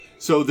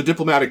So the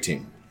diplomatic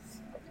team.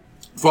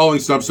 Following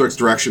Snubstart's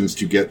directions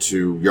to get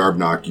to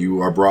Yarbnock, you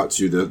are brought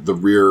to the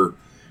rear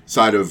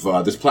side of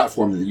this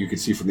platform that you can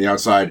see from the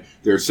outside.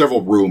 There are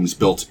several rooms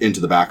built into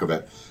the back of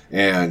it.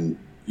 And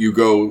you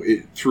go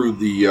through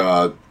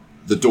the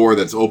door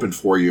that's open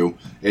for you,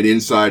 and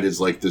inside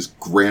is like this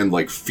grand,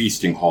 like,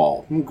 feasting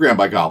hall. Grand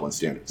by goblin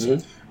standards.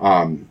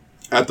 Mm-hmm.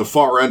 At the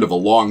far end of a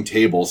long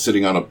table,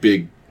 sitting on a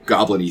big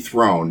goblin-y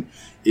throne,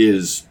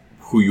 is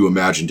who you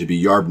imagine to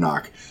be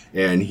Yarbnock.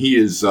 And he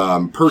is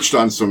perched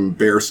on some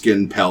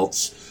bearskin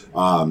pelts,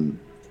 and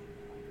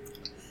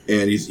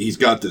he's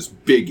got this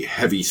big,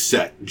 heavy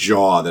set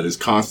jaw that is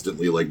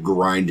constantly, like,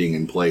 grinding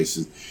in place.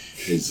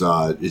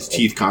 His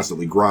teeth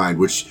constantly grind,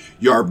 which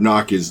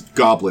Yarbnock is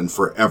goblin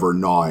forever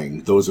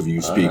gnawing. Those of you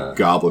who speak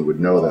goblin would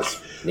know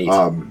this.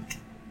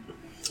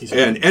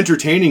 And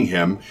entertaining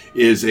him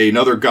is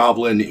another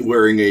goblin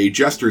wearing a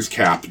jester's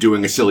cap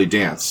doing a silly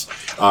dance.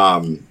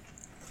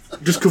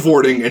 Just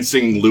cavorting and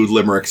singing lewd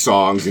limerick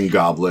songs in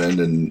goblin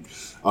and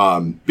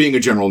being a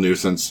general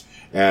nuisance.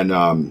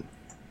 And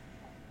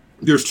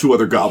there's two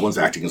other goblins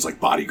acting as,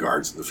 like,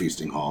 bodyguards in the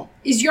feasting hall.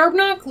 Is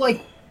Yarbnock,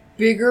 like,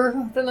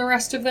 bigger than the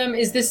rest of them?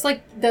 Is this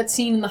like that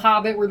scene in The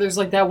Hobbit where there's,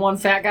 like, that one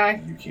fat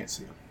guy? You can't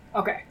see him.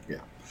 Okay. Yeah.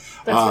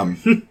 That's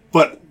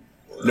but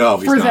no,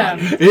 he's for not.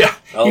 them. Yeah.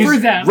 He's for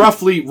them.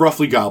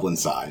 Roughly goblin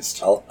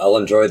sized. I'll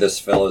enjoy this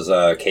fellow's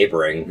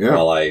capering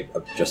while I'll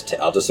just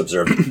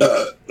observe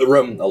the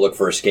room. I'll look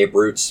for escape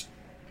routes.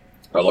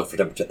 I'll look for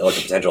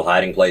potential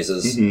hiding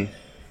places. Mm-hmm.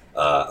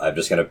 I'm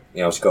just gonna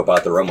scope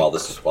out the room while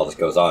this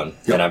goes on.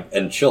 Yep.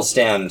 And she'll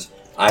stand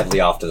idly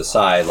off to the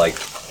side, like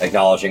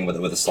acknowledging with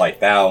a slight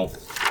bow,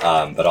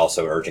 but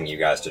also urging you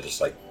guys to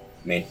just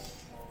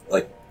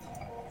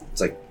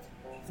it's like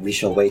we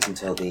shall wait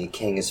until the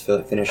king is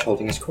finished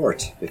holding his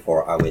court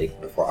before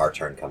our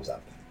turn comes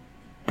up.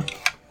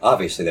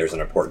 Obviously, there's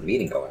an important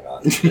meeting going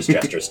on. Just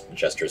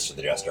gestures to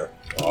the jester.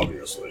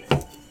 Obviously.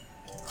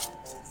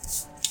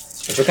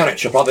 And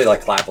she'll probably like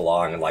clap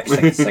along and like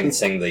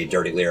sing the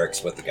dirty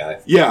lyrics with the guy.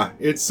 Yeah,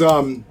 it's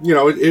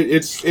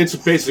it's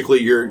basically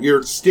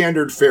your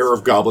standard fare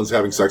of goblins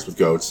having sex with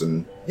goats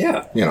and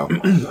yeah. I'm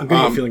getting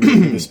a feeling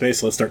in this space,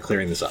 so let's start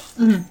clearing this up.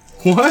 Mm-hmm.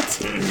 What?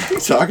 What are you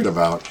talking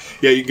about?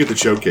 Yeah, you can get the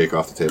choke cake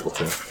off the table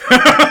too.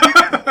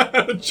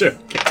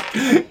 Choke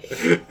cake.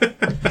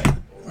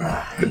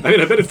 I mean,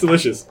 I bet it's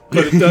delicious,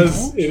 but it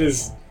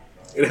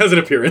has an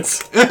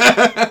appearance.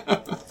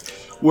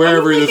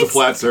 Wherever there's a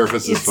flat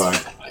surface is fine.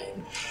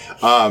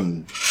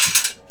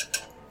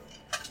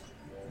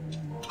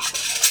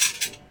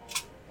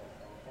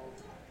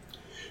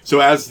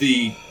 So as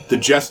the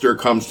jester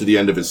comes to the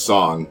end of his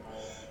song,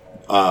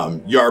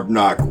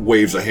 Yarbnock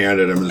waves a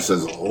hand at him and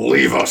says,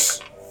 "Leave us."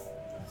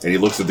 And he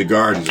looks at the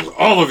guard and says,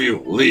 "All of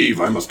you,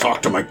 leave. I must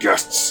talk to my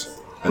guests."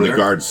 And the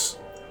guards...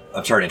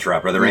 I'm sorry to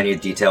interrupt. Are there any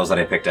details that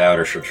I picked out,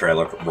 or should I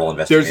roll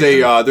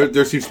investigation? There's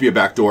there seems to be a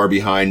back door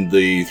behind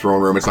the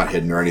throne room. It's not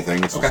hidden or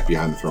anything. It's just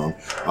behind the throne.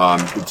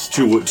 It's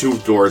two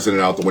doors in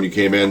and out. The one you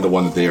came in, the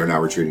one that they are now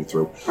retreating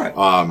through. All right.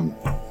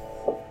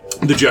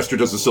 The jester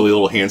does a silly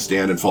little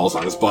handstand and falls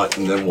on his butt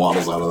and then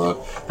waddles out of the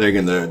thing.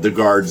 And the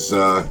guards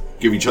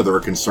give each other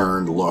a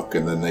concerned look,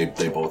 and then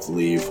they both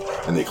leave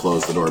and they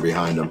close the door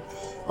behind them.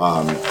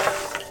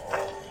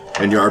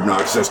 And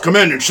Yarbnock says, "Come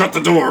in and shut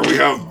the door. We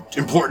have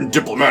important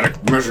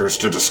diplomatic measures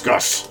to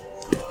discuss."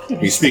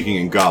 He's speaking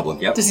in Goblin.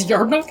 Yep. Does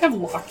Yarbnock have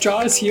lockjaw?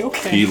 Is he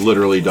okay? He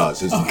literally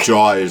does. His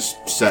jaw is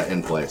set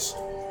in place.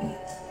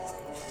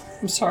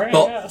 I'm sorry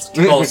I asked.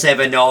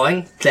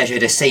 479, pleasure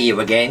to see you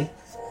again.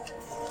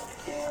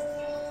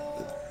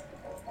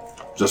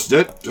 Just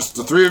it? Just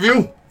the three of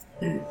you?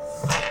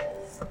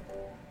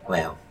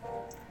 Well,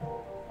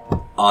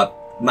 I've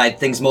made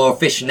things more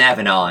efficient,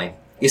 haven't I?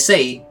 You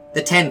see,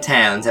 the 10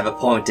 towns have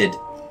appointed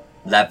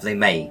lovely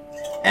me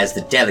as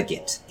the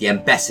delegate, the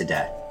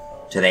ambassador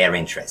to their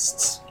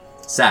interests.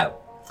 So,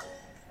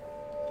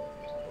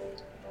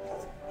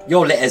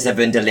 your letters have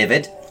been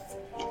delivered.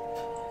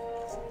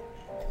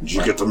 Did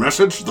you get the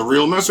message? The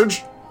real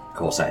message? Of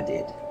course I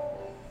did.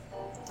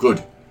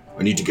 Good.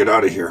 I need to get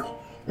out of here.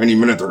 Any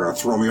minute they're gonna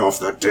throw me off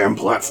that damn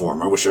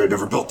platform. I wish I had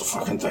never built the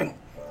fucking thing.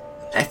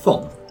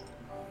 Platform?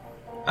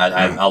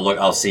 I'll look.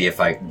 I'll see if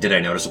did I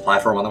notice a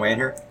platform on the way in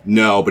here?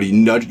 No, but he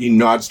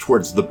nods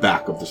towards the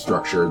back of the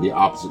structure, the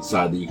opposite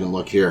side that you can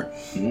look here.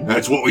 Mm-hmm.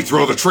 That's what we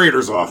throw the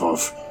traders off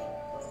of.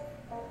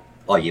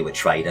 Are you a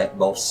trader,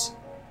 boss?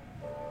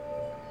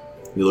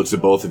 He looks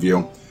at both of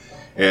you,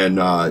 and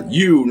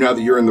you, now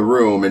that you're in the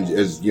room and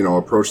as you know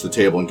approach the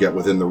table and get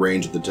within the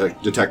range of the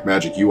detect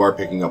magic, you are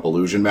picking up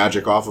illusion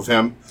magic off of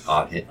him.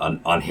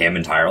 On him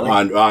entirely.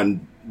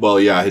 Well,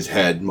 yeah, his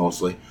head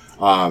mostly.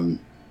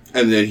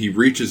 And then he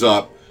reaches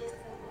up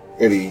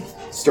and he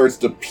starts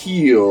to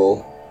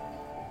peel.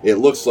 It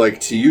looks like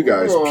to you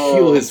guys,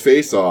 peel his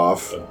face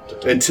off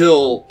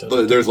until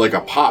there's like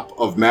a pop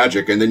of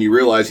magic, and then you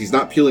realize he's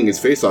not peeling his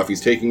face off.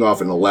 He's taking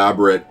off an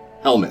elaborate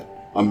helmet,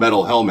 a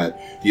metal helmet.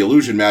 The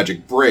illusion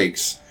magic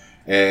breaks,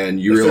 and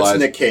you realize it's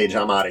Nick Cage.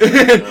 I'm out of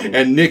here.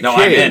 And Nick Cage.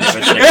 I'm in.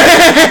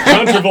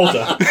 John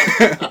Travolta.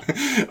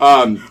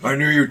 I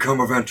knew you'd come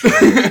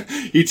eventually.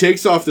 He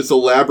takes off this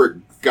elaborate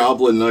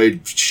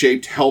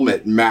goblinoid-shaped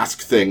helmet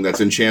mask thing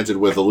that's enchanted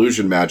with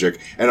illusion magic,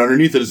 and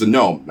underneath it is a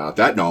gnome. Not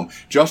that gnome,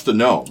 just a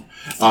gnome.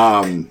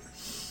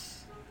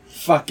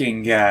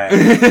 Fucking guy.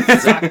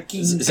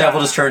 Zeph will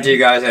just turn to you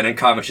guys and in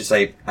comments just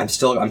say, I'm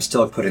still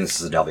putting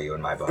this as a W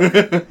in my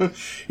book.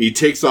 He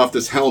takes off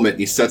this helmet and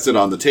he sets it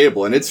on the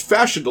table, and it's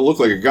fashioned to look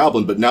like a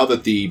goblin, but now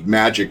that the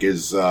magic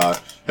is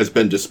has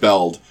been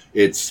dispelled,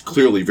 it's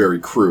clearly very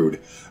crude.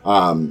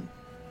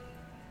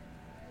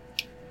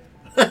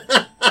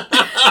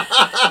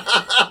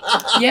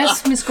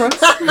 Yes, Miss Gross.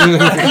 In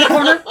the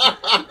corner.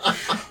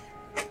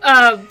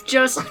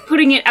 Just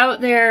putting it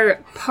out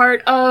there,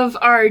 part of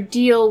our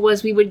deal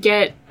was we would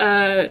get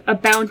a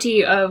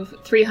bounty of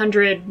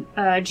 300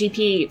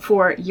 GP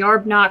for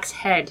Yarbnock's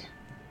head.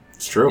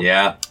 It's true.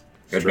 Yeah.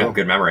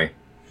 Good memory.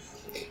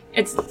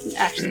 It's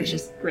actually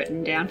just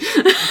written down.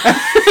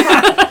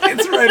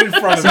 It's right in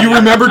front of me. You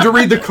remembered to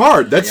read the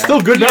card. That's still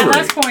good memory.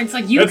 Last point's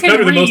like, you That's can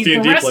better than most read,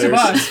 the D&D rest of players.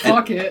 us,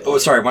 fuck it. Oh,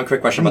 sorry. One quick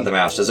question about the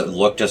mask. Does it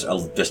look just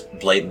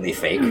blatantly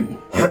fake?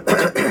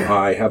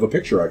 I have a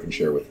picture I can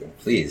share with you.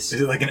 Please. Is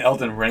it like an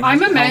Elton Ring?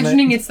 I'm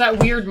imagining it's that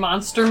weird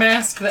monster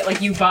mask that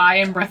like you buy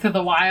in Breath of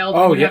the Wild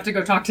Oh, and you yeah. have to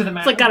go talk to the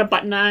man. It's like got a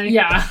button eye.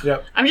 Yeah.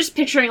 Yep. I'm just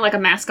picturing like a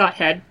mascot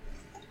head.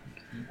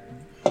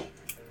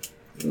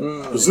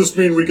 Does this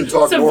mean we can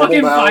talk Some normal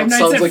fucking now? Five It Nights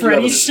sounds at like you have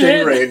a Freddy's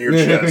shit. stingray in your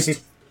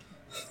chest.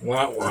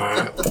 Wah,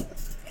 wah.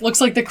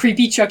 Looks like the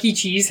creepy Chuck E.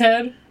 Cheese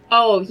head.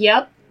 Oh,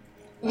 yep.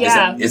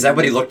 Yeah. Is that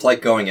what he looked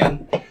like going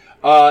in?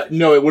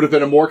 No, it would have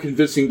been a more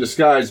convincing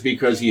disguise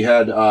because he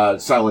had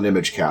silent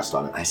image cast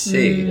on it. I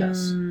see.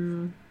 Yes.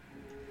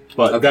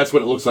 But that's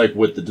what it looks like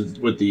with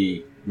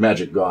the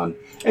magic gone.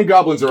 And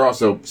goblins are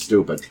also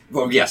stupid.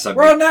 Well, yes.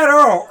 Run that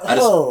out! I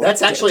just,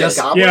 That's actually Just-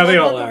 a goblin. Yeah, they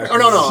all are. Oh,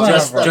 no.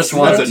 just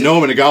one. That's a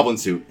gnome in a goblin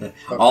suit.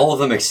 All of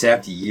them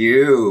except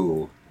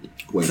you.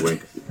 Wink,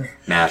 wink.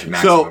 Maximum.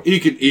 So he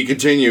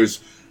continues.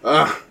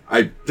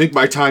 I think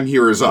my time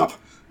here is up.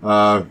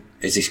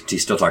 Is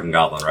he's still talking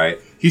Goblin, right?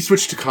 He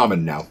switched to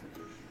common now.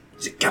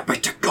 Is it get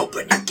back to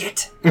Goblin, you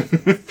get?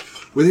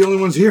 We're the only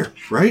ones here,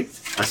 right?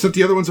 I sent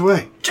the other ones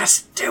away.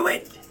 Just do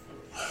it.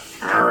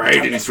 All right,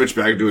 and he switched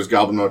back into his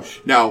goblin mode.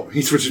 Now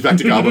he switches back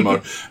to goblin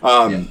mode.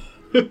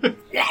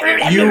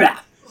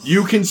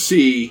 You can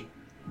see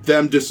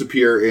them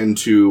disappear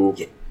into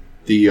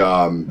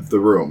the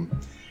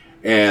room,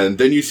 and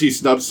then you see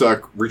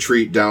Snubsuck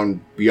retreat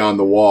down beyond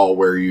the wall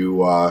where you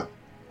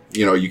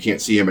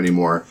can't see him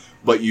anymore.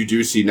 But you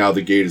do see now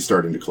the gate is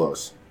starting to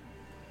close,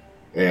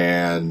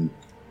 and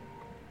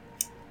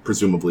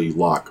presumably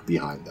lock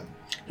behind them.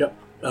 Yep.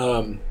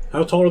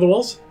 How tall are the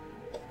walls?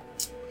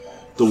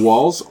 The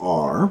walls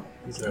are.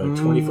 Is there like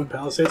 20-foot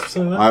palisades or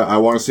something like that? I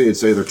want to say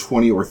it's either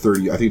 20 or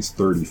 30. I think it's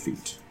 30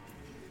 feet.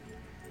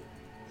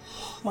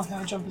 My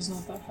high jump is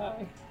not that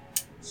high.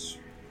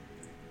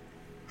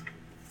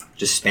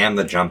 Just spam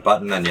the jump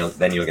button, then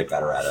you'll get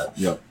better at it.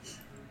 Yep.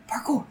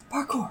 Parkour.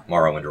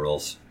 Morrowind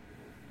rules.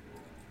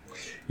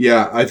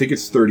 Yeah, I think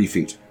it's 30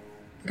 feet.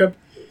 Okay.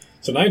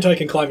 So Niantai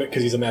can climb it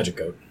because he's a magic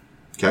goat.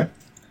 Okay.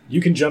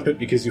 You can jump it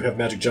because you have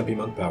magic jumpy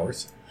monk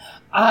powers.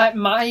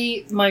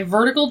 My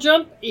vertical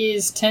jump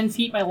is 10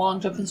 feet. My long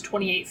jump is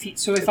 28 feet.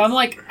 So if I'm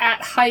like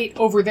at height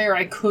over there,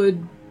 I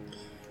could.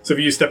 So if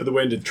you use Step of the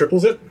Wind, it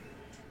triples it?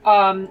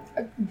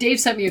 Dave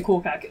sent me a cool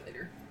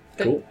calculator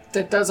that, Cool.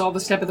 that does all the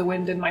step of the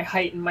wind and my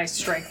height and my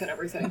strength and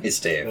everything. It's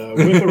Dave.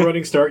 With a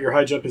running start, your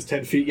high jump is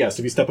 10 feet. Yes,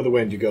 if you Step of the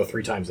Wind, you go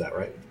 3 times that,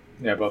 right?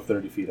 Yeah, about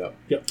 30 feet up.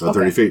 Yep.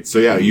 30 feet. So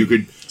yeah, you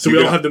could. So you we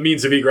could- all have the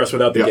means of egress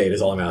without the Yep. gate,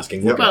 is all I'm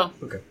asking. Yep. Well,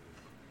 Okay.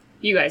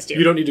 you guys do.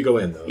 You don't need to go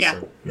in, though. Yeah.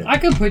 So, yeah. I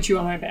could put you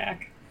on my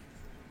back.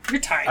 You're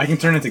tired. I can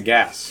turn into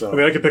gas, so... I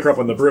mean, I could pick her up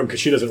on the broom because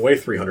she doesn't weigh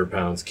 300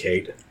 pounds,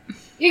 Kate.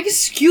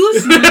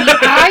 Excuse me,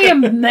 I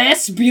am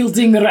mass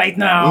building right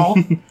now.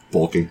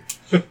 bulking.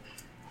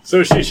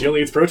 So is she. She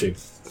only eats protein.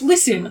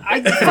 Listen,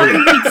 I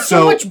fucking eat so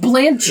So- much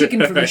bland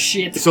chicken for this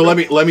shit. So let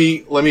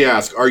me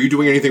ask: are you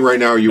doing anything right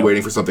now? Or are you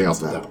waiting for something else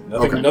to happen?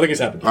 Nothing has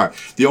happened. All right.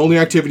 The only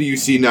activity you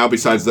see now,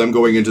 besides them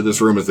going into this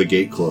room, is the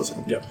gate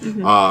closing. Yep.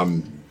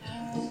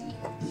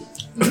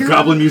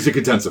 Goblin music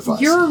intensifies.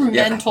 Your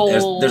Yeah,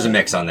 mental there's a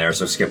mix on there,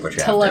 so skip what you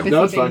have to. telepathy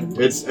No, it's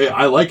thing. fine.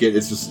 I like it.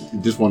 It's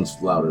just this one's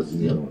louder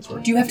than the other one's.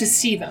 Right. Do you have to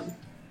see them?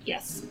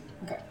 Yes.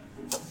 Okay.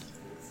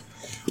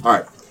 All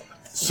right.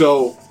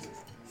 So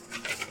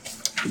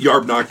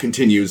Yarbnock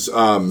continues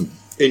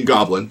in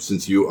Goblin,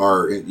 since you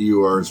are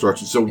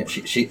instructed. So Yeah,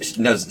 she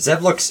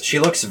Zev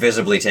looks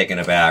visibly taken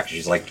aback.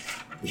 She's like,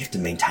 we have to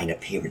maintain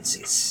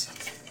appearances.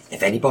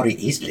 If anybody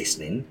is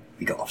listening,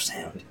 we go off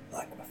sound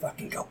like we're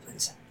fucking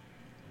goblins.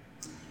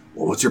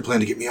 well, what's your plan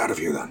to get me out of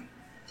here then?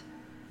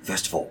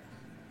 First of all,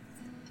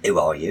 who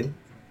are you?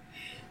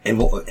 And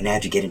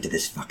how'd you get into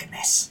this fucking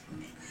mess?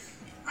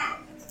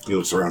 He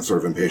looks around sort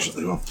of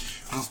impatiently. Well,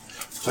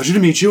 pleasure to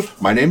meet you.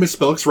 My name is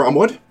Spellix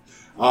Romwood.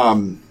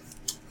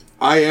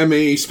 I am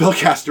a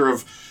spellcaster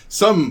of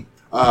some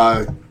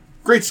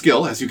great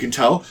skill, as you can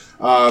tell.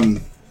 How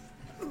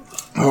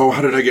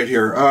did I get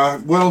here?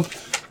 Well,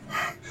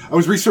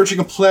 was researching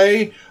a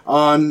play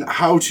on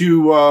how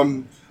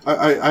to.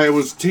 I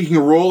was taking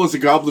a role as a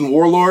goblin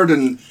warlord,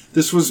 and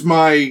this was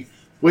my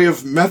way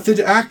of method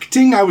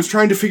acting. I was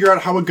trying to figure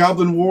out how a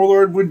goblin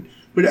warlord would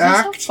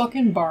act. Is that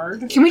fucking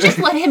bard? Can we just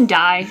let him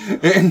die?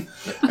 And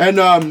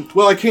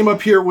well, I came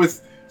up here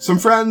with some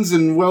friends,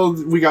 and well,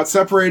 we got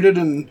separated,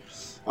 and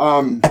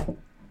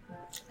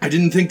I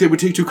didn't think they would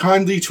take too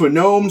kindly to a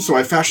gnome, so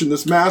I fashioned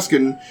this mask,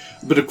 and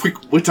a bit of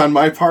quick wit on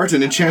my part,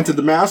 and enchanted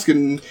the mask,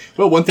 and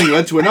well, one thing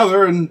led to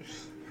another, and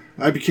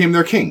I became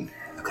their king.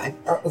 Okay.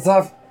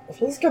 Zev, if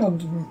he's gonna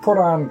put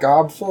on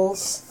gob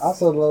face, I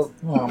said let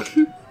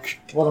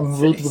him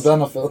reap the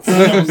benefits. You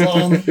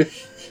know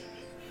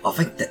what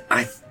I'm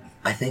saying?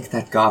 I think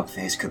that gob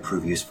face could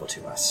prove useful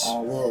to us. I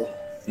will.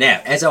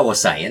 Now, as I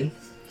was saying,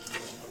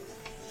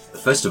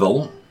 first of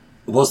all,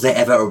 was there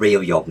ever a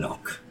real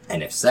Yobnok?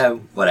 And if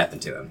so, what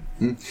happened to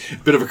him?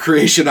 Bit of a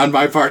creation on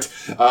my part.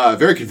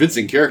 Very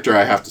convincing character,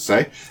 I have to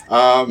say.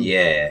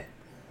 Yeah.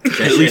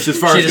 At least as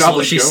far as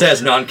goblins she go.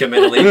 says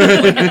non-committally,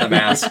 looking at the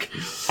mask.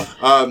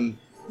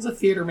 As a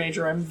theater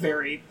major, I'm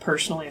very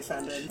personally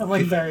offended. I'm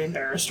like very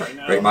embarrassed right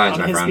now. Great minds,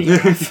 on my his friend.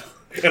 behalf.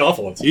 And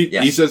awful ones.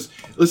 Yes. He says,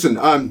 "Listen,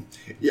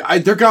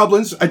 they're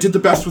goblins. I did the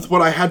best with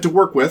what I had to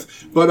work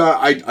with, but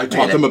I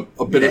taught them a bit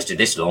of Invested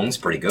this long is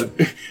pretty good.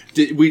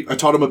 I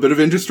taught them a bit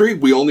of industry.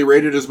 We only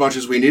raided as much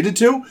as we needed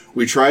to.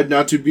 We tried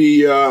not to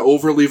be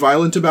overly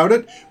violent about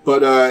it,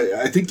 but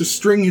I think the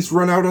string has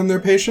run out on their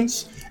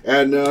patience,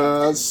 and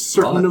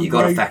certain Well, of you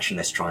got my, a faction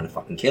that's trying to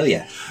fucking kill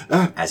you,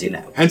 as you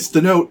know. hence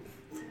the note.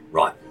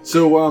 Right.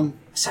 So,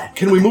 So,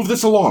 can we move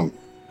this along?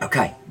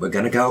 okay, we're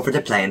going to go over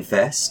the plan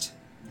first.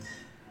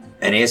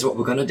 And here's what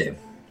we're going to do.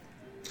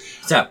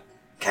 So,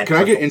 Can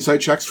I get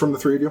insight checks from the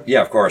three of you?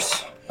 Yeah, of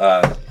course.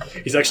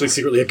 He's actually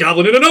secretly a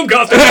goblin in a gnome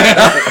costume.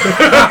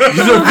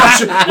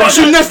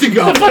 Russian nesting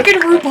goblin.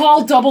 Fucking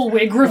RuPaul double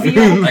wig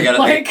reveal. I got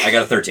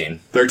a 13.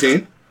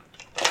 13.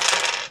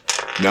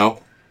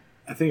 No.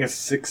 I think it's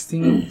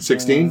 16.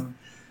 16.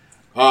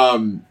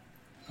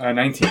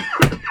 19.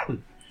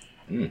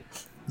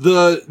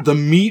 The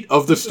meat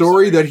of the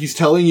story that he's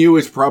telling you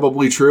is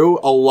probably true.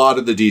 A lot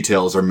of the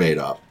details are made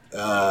up,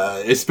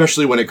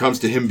 especially when it comes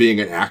to him being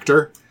an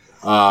actor.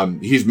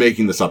 He's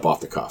making this up off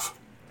the cuff.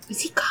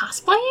 Is he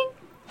cosplaying?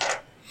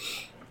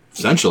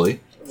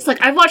 Essentially. It's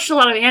like, I've watched a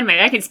lot of anime.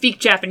 I can speak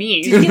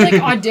Japanese. Did he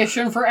like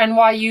audition for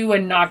NYU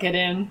and not get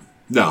in?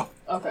 No.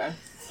 Okay.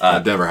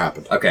 That never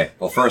happened. Okay,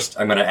 well, first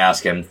I'm going to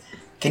ask him,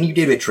 can you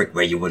do a trick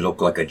where you would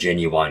look like a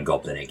genuine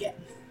goblin again?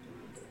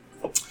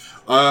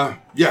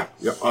 Yeah.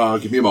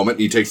 Give me a moment.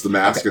 He takes the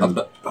mask Okay, and...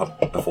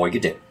 but before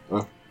you do,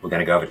 we're going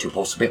to go over two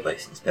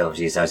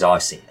possibilities as I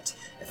see it.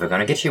 If we're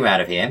going to get you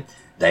out of here,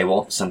 they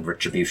want some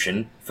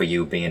retribution for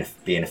you being a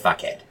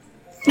fuckhead.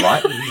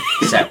 Right?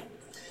 So,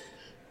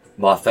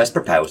 my first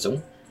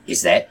proposal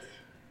is that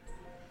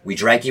we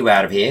drag you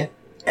out of here,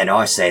 and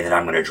I say that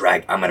I'm going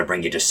to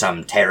bring you to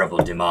some terrible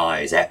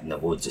demise out in the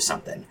woods or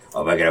something.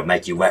 Or we're going to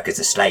make you work as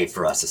a slave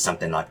for us or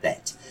something like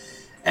that.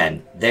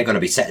 And they're going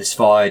to be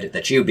satisfied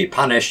that you'll be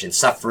punished and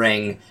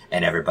suffering,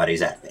 and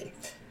everybody's happy.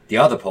 The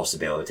other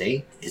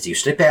possibility is you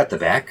slip out the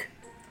back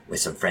with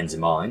some friends of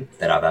mine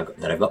that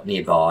I've got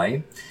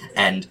nearby,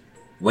 and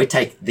we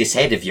take this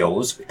head of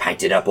yours, we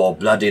paint it up all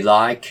bloody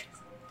like,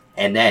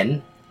 and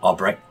then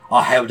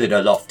I held it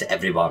aloft to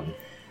everyone,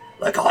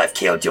 like I've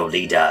killed your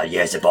leader.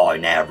 Here's a boy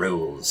now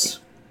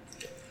rules.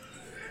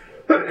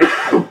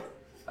 Oh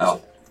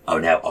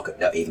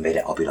no! Even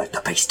better. I'll be like, the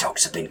peace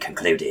talks have been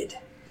concluded.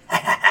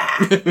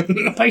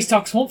 The peace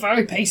talks weren't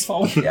very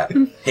peaceful. Yeah,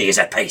 he is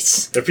at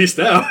peace. They're peace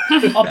now.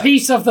 A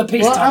piece of the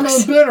peace Well, I'm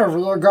talks. a bit of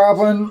a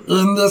goblin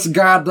in this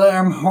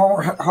goddamn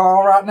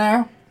hall right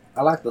now.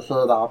 I like the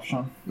third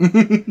option.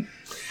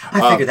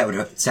 I figured that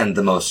would send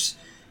the most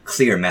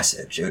clear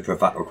message. It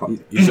would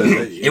He says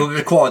that it would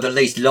require the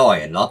least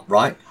lying,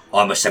 right?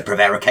 I must say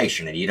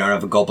prevarication, and you don't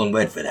have a goblin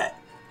word for that.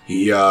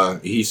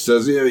 he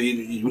says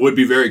he would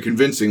be very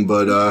convincing,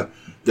 but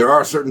there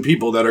are certain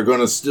people that are going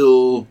to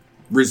still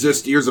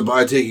resist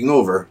Irzabai taking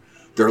over.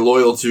 They're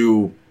loyal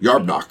to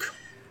Yarbnok.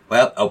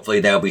 Well, hopefully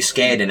they'll be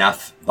scared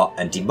enough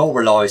and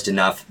demoralised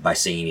enough by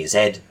seeing his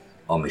head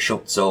on my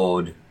short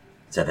sword,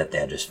 so that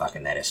they'll just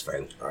fucking let us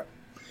through. All right.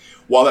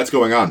 While that's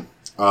going on,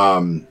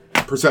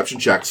 perception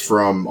checks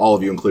from all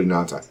of you, including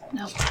Nantai.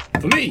 No.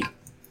 For me.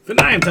 For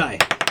Niantai.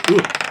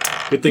 Ooh.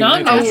 Good thing.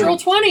 Non-natural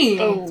 20.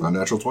 Oh.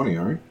 Unnatural 20,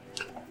 all right.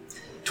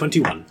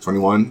 21.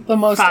 21 The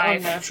most 5.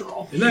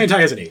 unnatural. And Niantai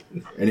has an 8.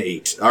 and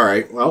 8. All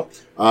right, well,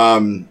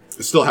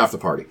 still half the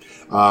party.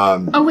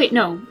 Oh, wait,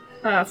 no.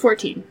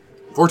 14.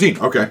 14,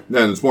 okay.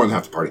 Then it's more than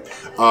half the party.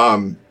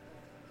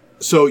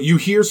 So you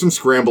hear some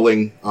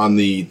scrambling on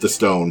the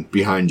stone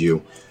behind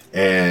you,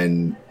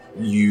 and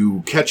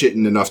you catch it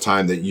in enough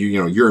time that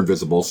you're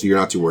invisible, so you're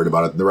not too worried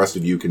about it. The rest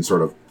of you can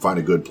sort of find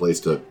a good place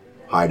to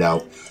hide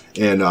out.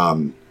 And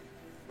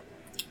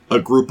a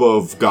group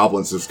of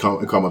goblins has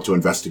come up to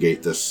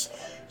investigate this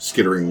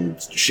skittering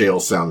shale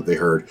sound that they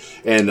heard.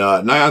 And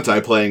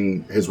Nyantai,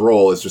 playing his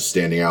role, is just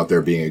standing out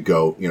there being a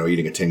goat,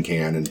 eating a tin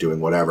can and doing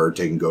whatever,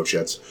 taking goat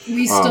shits.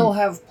 We still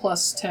have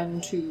plus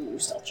 10 to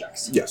stealth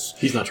checks. Yes.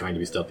 He's not trying to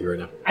be stealthy right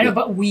now. I know,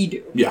 but we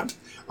do. Yeah.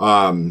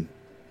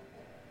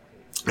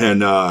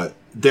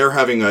 They're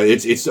having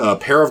it's a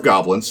pair of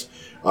goblins.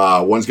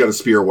 One's got a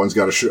spear, one's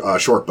got a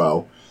short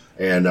bow.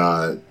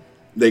 And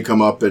they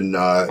come up and,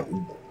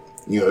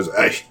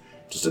 hey,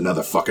 just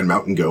another fucking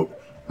mountain goat.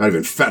 Not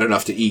even fat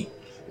enough to eat.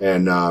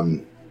 And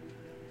the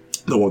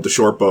one with the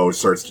short bow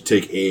starts to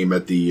take aim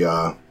at the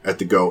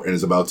goat and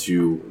is about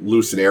to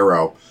loose an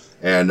arrow.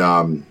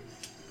 And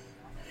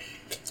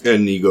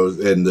he goes,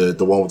 and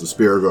the one with the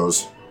spear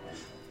goes,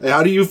 "Hey,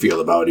 how do you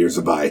feel about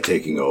Irzabai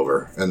taking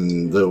over?"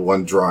 And the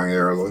one drawing the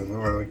arrow,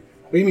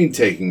 "What do you mean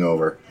taking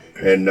over?"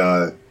 And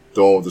the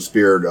one with the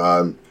spear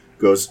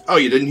goes, "Oh,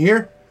 you didn't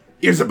hear?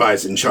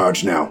 Irzabai's in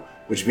charge now,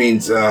 which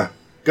means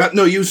got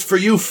no use for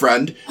you,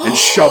 friend," and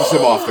shoves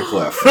him off the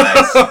cliff.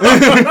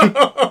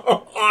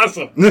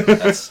 Awesome.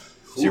 That's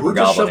super Who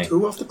just shoved goblin-y.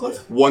 who off the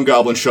cliff? One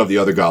goblin shoved the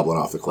other goblin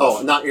off the cliff.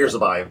 Oh, not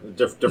Irzabai.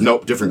 Different.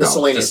 Nope, different goblin.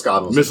 Miscellaneous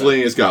goblins.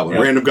 Miscellaneous goblin.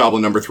 Yeah. Random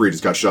goblin number 3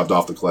 just got shoved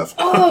off the cliff.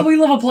 Oh, we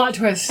love a plot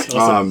twist.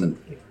 And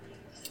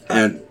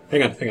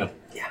Hang on.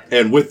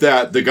 and with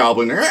that, the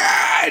goblin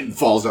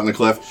falls down the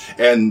cliff.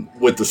 And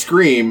with the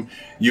scream,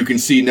 you can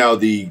see now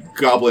the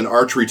goblin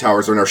archery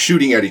towers are now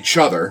shooting at each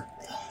other.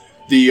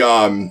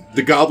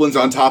 The goblins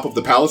on top of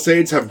the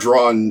palisades have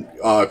drawn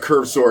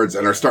curved swords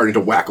and are starting to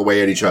whack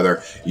away at each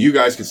other. You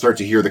guys can start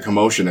to hear the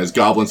commotion as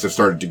goblins have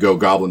started to go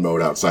goblin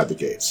mode outside the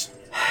gates.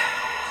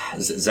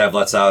 Zev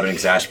lets out an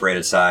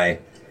exasperated sigh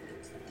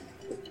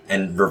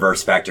and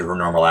reverts back to her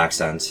normal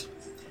accent.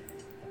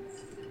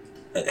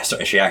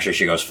 So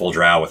she goes full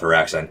drow with her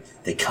accent.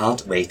 They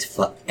can't wait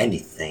for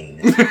anything.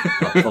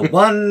 Not for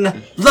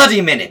one bloody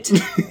minute.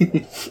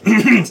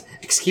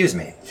 Excuse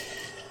me.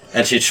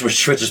 And she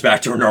switches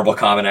back to her normal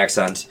common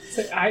accent.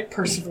 I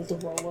Percival de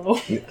Rollo.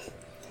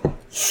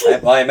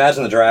 I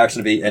imagine the drow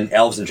accent to be, and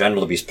elves in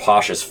general, to be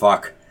posh as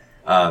fuck.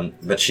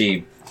 But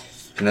she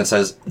then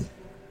says,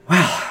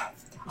 "Well,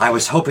 I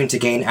was hoping to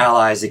gain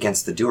allies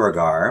against the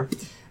Duergar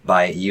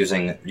by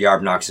using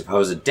Yarbnock's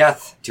supposed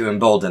death to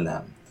embolden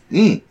them.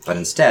 But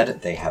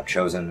instead, they have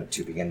chosen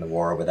to begin the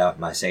war without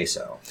my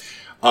say-so."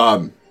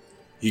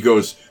 He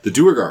goes, "The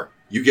Duergar,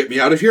 you get me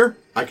out of here?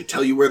 I could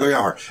tell you where they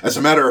are." As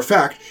a matter of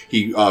fact,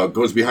 he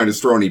goes behind his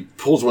throne, he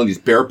pulls one of these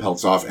bear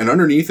pelts off, and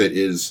underneath it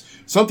is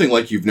something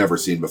like you've never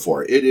seen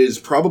before. It is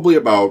probably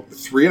about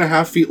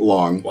 3.5 feet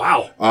long.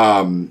 Wow.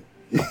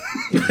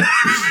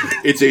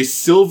 It's a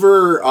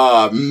silver,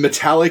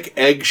 metallic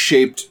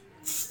egg-shaped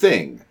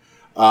thing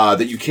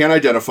that you can't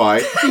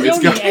identify. It's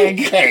got egg.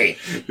 Hey!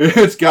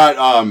 It's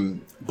got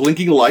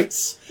blinking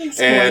lights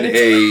and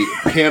a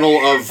panel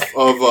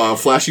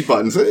of flashy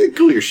buttons.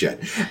 Cool your shit.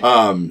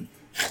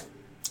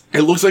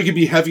 It looks like it'd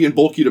be heavy and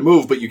bulky to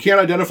move, but you can't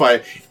identify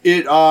it.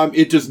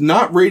 It does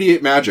not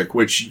radiate magic,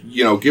 which,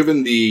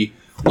 given the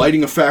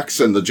lighting effects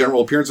and the general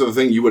appearance of the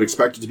thing, you would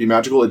expect it to be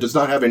magical. It does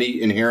not have any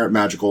inherent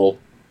magical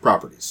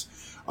properties.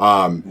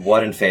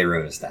 What in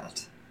Faerun is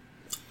that?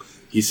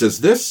 He says,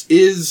 "This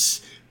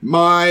is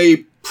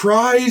my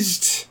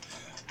prized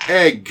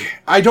egg.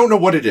 I don't know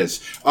what it is.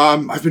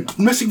 I've been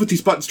messing with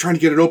these buttons trying to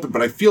get it open,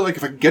 but I feel like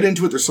if I can get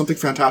into it, there's something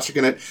fantastic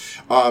in it.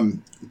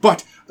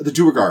 But the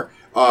Duergar,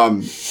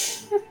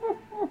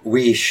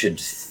 We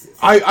should...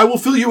 I will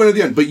fill you in at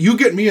the end, but you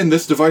get me and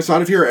this device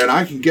out of here, and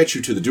I can get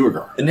you to the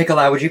Duergar."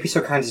 Nikolai, would you be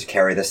so kind as to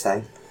carry this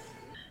thing?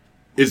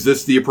 Is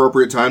this the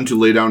appropriate time to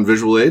lay down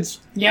visual aids?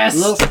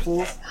 Yes.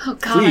 Oh God.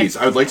 Please,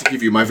 I would like to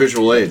give you my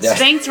visual aids. Yeah.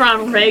 Thanks,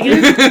 Ronald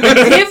Reagan.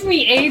 Give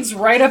me AIDS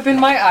right up in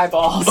my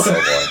eyeballs.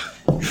 Oh,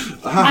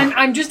 boy.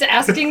 I'm just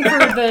asking for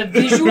the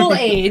visual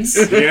aids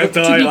The to be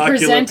anti-ocular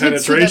presented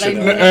so that I penetration.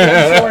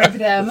 can absorb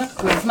them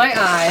with my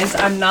eyes.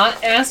 I'm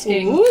not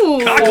asking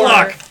Ooh.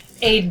 Cocklock. for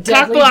a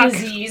deadly Cockblock.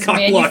 disease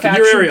Cockblock in your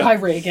manufactured area. by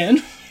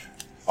Reagan.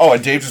 Oh,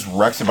 and Dave just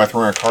wrecks it by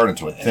throwing a card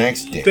into it.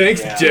 Thanks, Dave.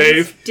 Thanks,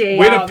 Dave. Dave.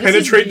 Way Wow, to this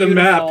is penetrate the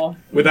map beautiful.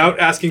 without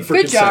asking for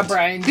Good consent. job,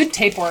 Brian. Good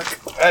tape work.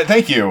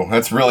 Thank you.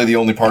 That's really the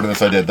only part of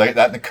this I did. That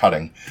and the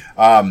cutting.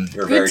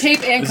 You're Good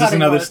tape and Is this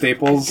cutting another work.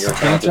 Staples You're a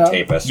paint talented job?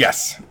 tapist.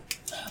 Yes.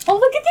 Oh,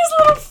 look at this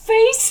little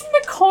face in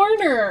the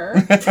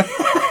corner.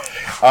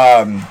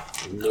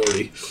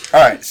 Lordy. All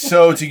right.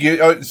 So to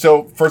get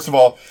so first of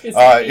all, It's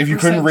like if you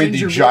couldn't 8% read the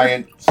gingerbread.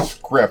 giant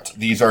script,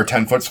 these are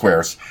 10-foot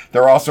squares.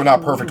 They're also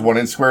not perfect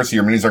 1-inch squares, so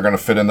your minis are going to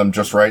fit in them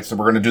just right. So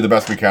we're going to do the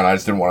best we can. I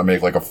just didn't want to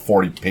make like a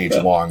 40-page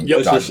long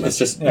It's document.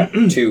 just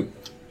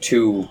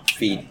 2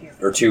 feet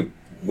or 2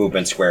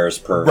 movement squares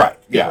per... Right.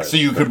 Yeah. So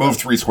you could move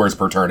 3 squares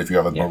per turn if you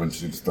have a movement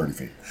to 30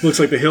 feet. Looks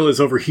like the hill is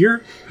over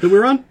here that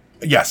we're on.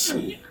 Yes.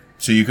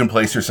 So you can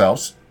place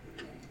yourselves.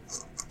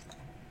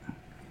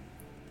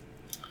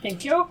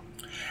 Thank you.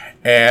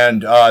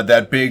 And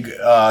that big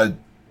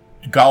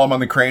golem on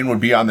the crane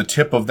would be on the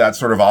tip of that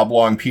sort of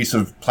oblong piece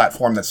of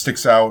platform that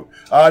sticks out.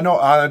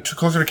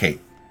 Closer to Kate.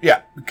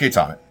 Yeah, Kate's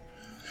on it.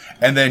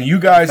 And then you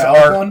guys Valve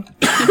are... one?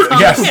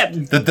 Yes,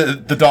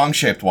 the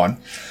dong-shaped one.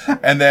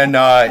 And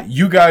then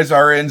you guys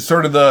are in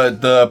sort of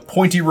the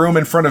pointy room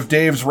in front of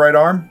Dave's right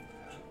arm.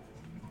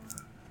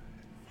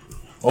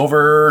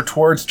 Over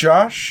towards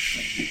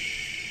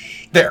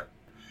Josh. There.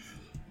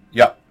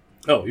 Yep.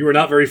 Oh, you were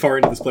not very far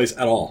into this place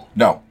at all.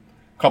 No.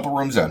 Couple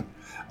rooms in.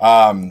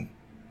 Oh,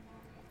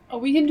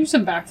 we can do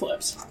some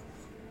backflips.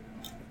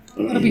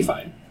 It'll be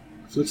fine.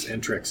 Flips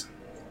and tricks.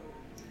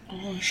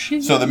 Oh,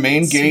 shit. So the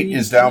main gate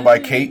is down by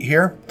Kate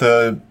here.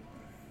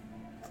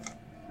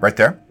 Right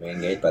there. Main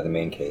gate by the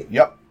main gate.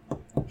 Yep.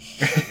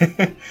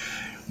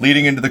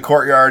 Leading into the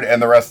courtyard and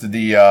the rest of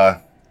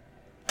the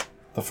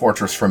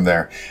fortress from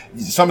there.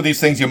 Some of these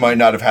things you might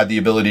not have had the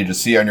ability to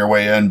see on your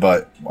way in,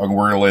 but we're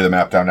going to lay the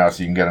map down now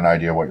so you can get an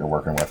idea of what you're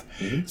working with.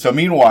 Mm-hmm. So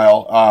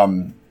meanwhile,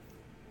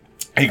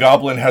 a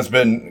goblin has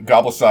been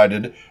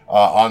goblicided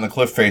on the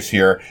cliff face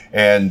here,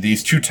 and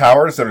these two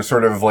towers that are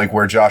sort of like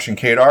where Josh and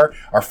Kate are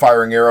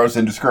firing arrows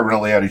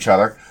indiscriminately at each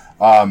other.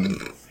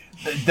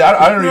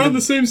 They're on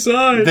the same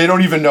side. They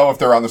don't even know if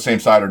they're on the same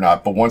side or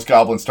not. But once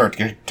goblins start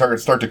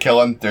to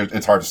killing,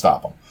 it's hard to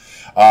stop them.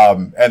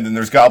 And then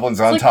there's goblins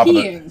on top of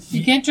it.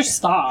 You can't just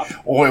stop.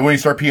 When you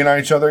start peeing on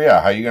each other, yeah,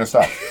 how are you going to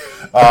stop?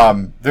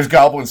 There's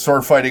goblins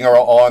sword fighting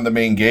on the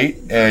main gate,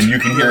 and you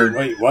can hear...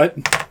 Wait, what?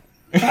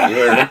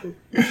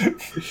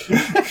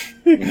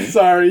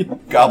 Sorry.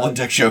 Goblin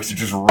dick jokes are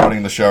just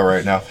running the show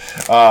right now.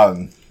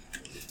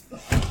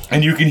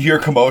 And you can hear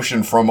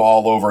commotion from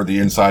all over the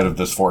inside of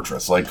this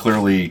fortress. Like,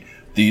 clearly,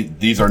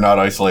 these are not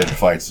isolated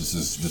fights. This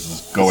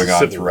is going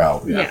on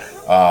throughout. Yeah.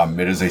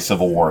 It is a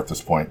civil war at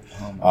this point.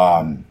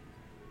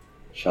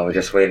 Shall we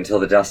just wait until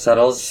the dust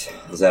settles?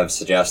 Zev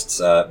suggests,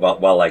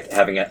 while like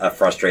having a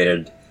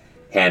frustrated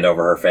hand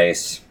over her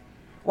face.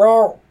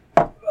 Well,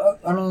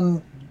 I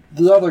mean,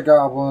 the other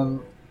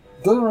goblin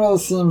didn't really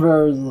seem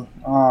very,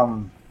 I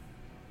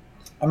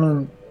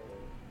mean,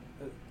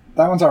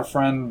 that one's our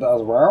friend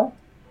as well,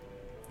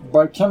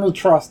 but can we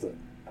trust it?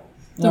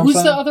 You know Who's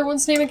what I'm the saying? other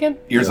one's name again?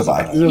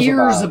 Irzabai.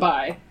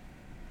 Irzabai.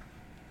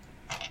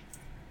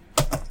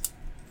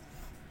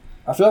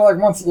 I feel like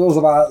once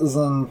Irzabai is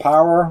in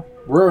power,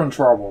 we're in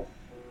trouble.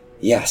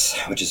 Yes,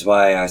 which is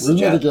why I We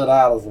suggest... need to get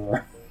out of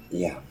there.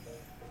 Yeah.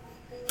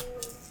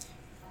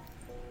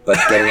 But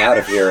getting out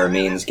of here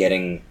means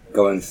going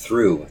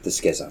through the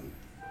schism.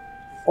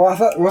 Well, I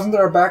thought, wasn't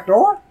there a back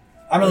door?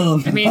 I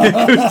mean,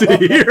 To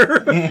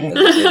here.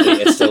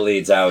 It still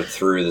leads out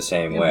through the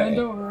same way.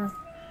 Door.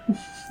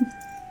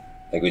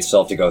 Like we'd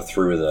still have to go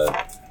through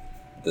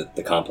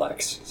the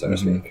complex, so to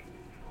speak.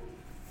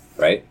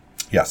 Right?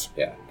 Yes.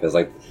 Yeah, because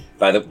like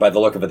by the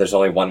look of it, there's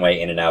only one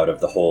way in and out of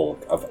the whole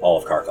of all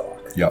of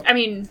Karkalok. Yep. I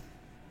mean,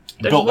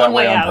 there's Built one that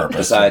way on out. purpose.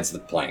 Besides the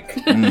plank.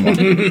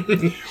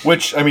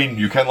 Which, I mean,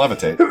 you can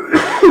levitate.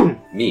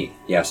 Me,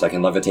 yes, I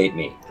can levitate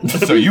me.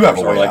 So you have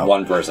a Or way like out.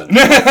 one person.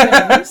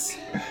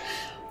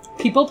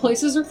 People,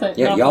 places, or things.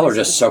 Yeah, y'all are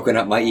just soaking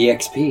up my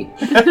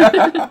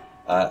EXP.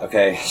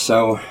 Okay,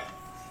 so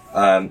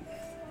Zev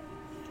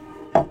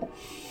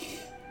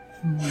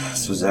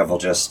will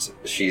just...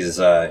 She's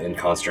in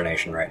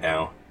consternation right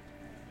now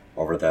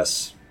over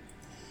this.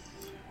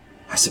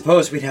 I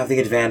suppose we'd have the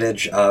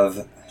advantage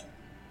of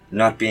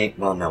not being...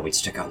 Well, no, we'd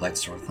stick out like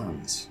sore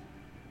thumbs.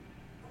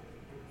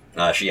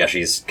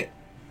 She's...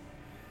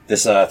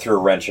 This threw a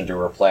wrench into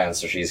her plans,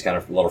 so she's kind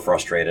of a little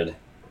frustrated.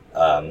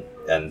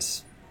 And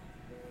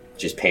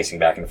she's pacing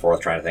back and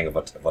forth, trying to think of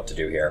what to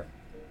do here.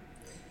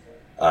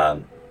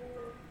 And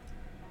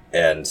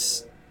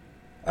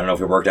I don't know if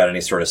we worked out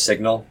any sort of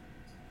signal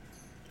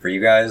for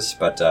you guys,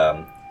 but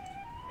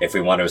if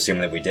we want to assume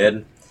that we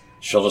did,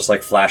 she'll just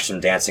like flash some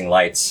dancing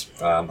lights,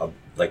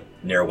 like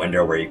near a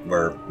window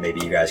where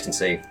maybe you guys can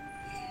see.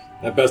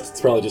 At best,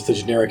 it's probably just a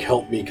generic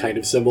 "help me" kind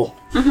of symbol.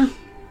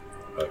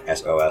 Like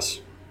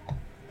SOS,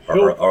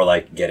 or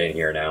like get in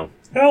here now.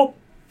 Help.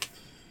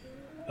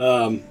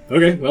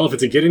 Okay, well, if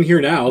it's a get in here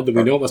now, then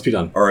we know it must be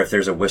done. Or if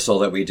there's a whistle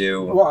that we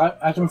do. well,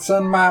 I can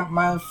send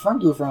my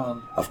funky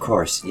friend. Of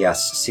course,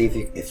 yes. See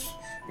if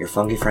your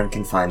fungi friend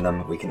can find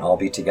them. We can all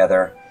be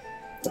together.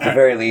 At the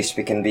very least,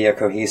 we can be a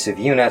cohesive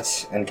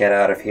unit and get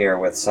out of here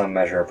with some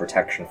measure of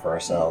protection for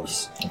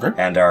ourselves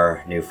and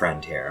our new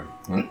friend here.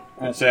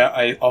 So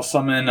I'll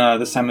summon,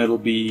 this time it'll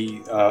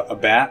be a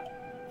bat,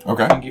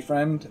 Okay. funky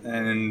friend,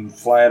 and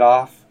fly it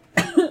off.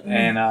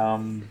 And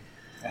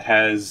it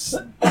has,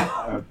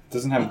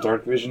 doesn't have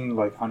dark vision,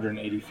 like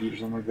 180 feet or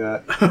something like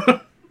that.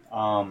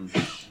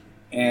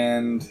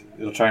 And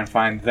it'll try and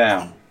find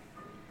them.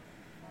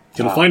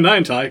 It'll find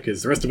Nine Tie,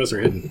 because the rest of us are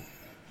hidden.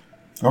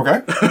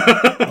 Okay.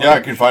 Yeah, I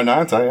can find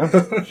Nanta,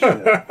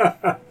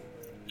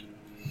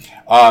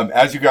 yeah.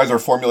 As you guys are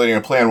formulating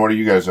a plan, what are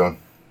you guys doing?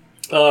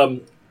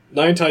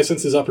 Nine Tie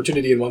senses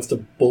opportunity and wants to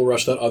bull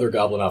rush that other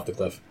goblin off the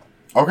cliff.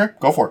 Okay,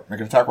 go for it. Make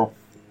an attack roll.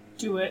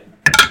 Do it.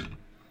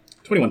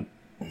 21.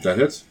 That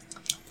hits.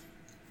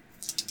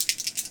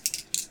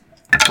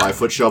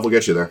 5-foot shove will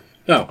get you there.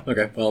 Oh,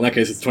 okay. Well, in that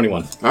case, it's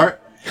 21. All right.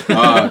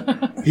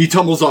 He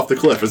tumbles off the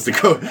cliff as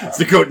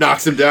the goat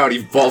knocks him down.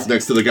 He falls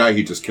next to the guy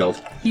he just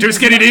killed. Too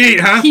skinny to eat,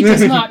 huh? He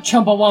does not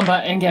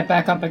Chumbawamba and get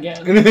back up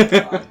again.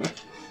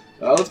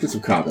 Let's get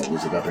some combat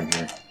music up in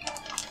here.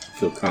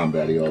 Feel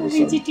combat-y all of a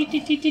sudden.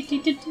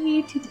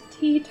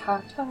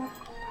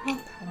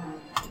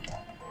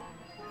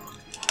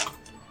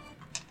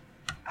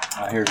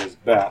 Here it is.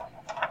 Bat.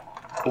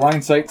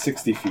 Blind sight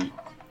 60 feet.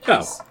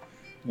 Oh.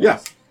 Yeah,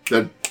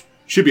 that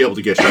should be able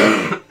to get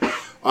you.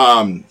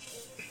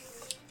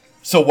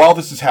 So while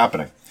this is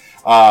happening,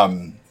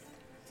 from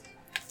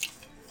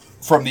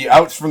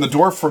the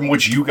door from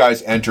which you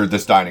guys entered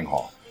this dining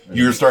hall,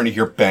 you're starting to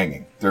hear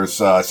banging. There's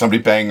somebody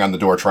banging on the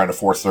door trying to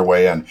force their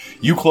way in.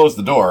 You close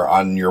the door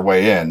on your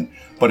way in,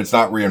 but it's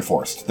not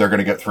reinforced. They're going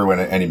to get through in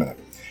any minute.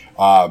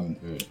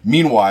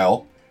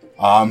 Meanwhile,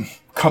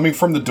 coming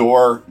from the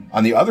door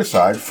on the other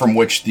side, from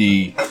which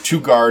the 2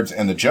 guards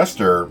and the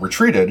jester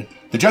retreated,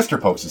 the jester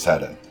pokes his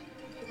head in.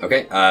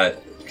 Okay,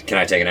 can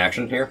I take an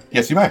action here?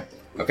 Yes, you may.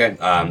 Okay,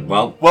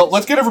 Well,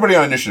 let's get everybody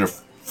on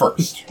initiative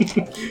first.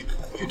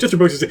 Just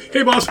about to say,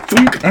 hey, boss.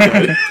 Thunk.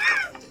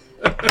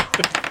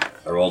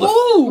 I rolled a...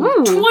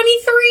 Ooh,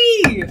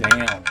 23!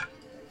 Damn.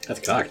 That's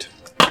cocked.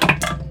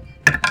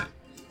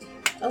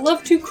 I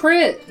love to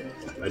crit.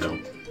 I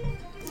don't.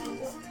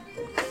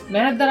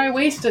 Mad that I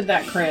wasted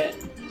that crit.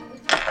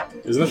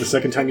 Isn't that the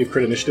second time you've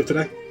crit initiative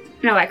today?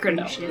 No, I crit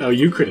initiative. Oh,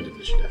 you critted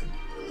initiative.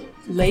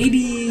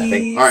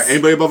 Ladies. All right,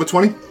 anybody above a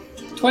 20?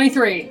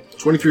 23.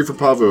 23 for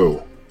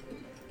Pavu.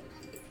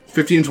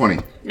 15 and 20.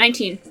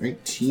 19.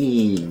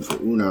 19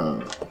 for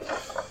Una.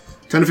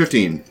 10 to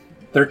 15.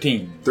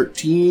 13.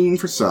 13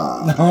 for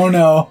Sa. Oh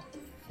no.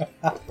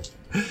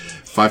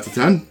 5 to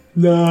 10.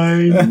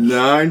 9.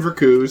 9 for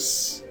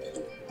Koos.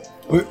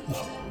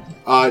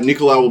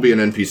 Nikolai will be an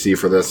NPC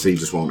for this. He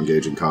just won't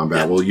engage in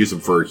combat. We'll use him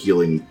for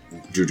healing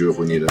Juju if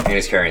we need it. And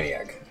he's carrying the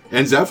egg.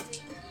 And Zev?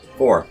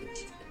 4.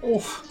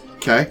 Oof.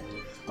 Okay.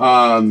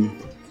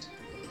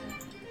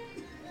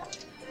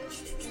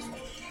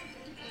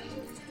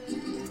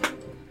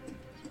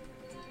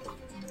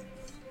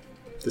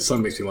 This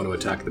song makes me want to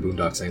attack the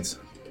Boondock Saints.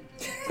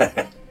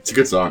 It's a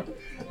good song.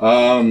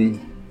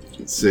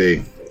 Let's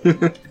see.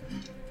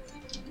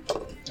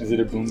 Is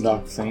it a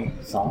Boondock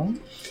Saint song?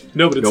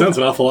 No, but it Nope. sounds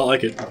an awful lot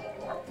like it.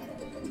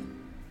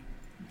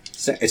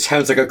 It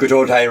sounds like a good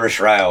old Irish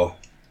row.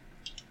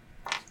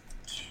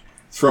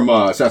 It's from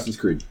Assassin's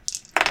Creed.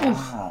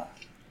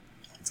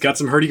 It's got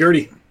some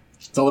hurdy-gurdy.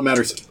 That's all that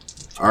matters.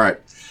 All right.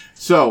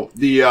 So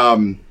the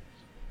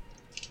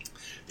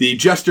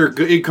jester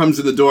he comes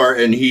in the door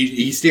and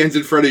he stands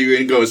in front of you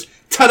and goes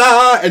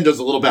ta-da and does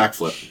a little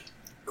backflip.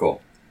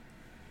 Cool.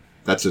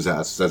 That's his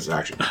ass. That's his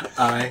action.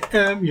 I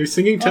am your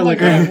singing Oh my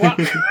telegram.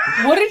 God,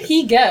 what did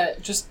he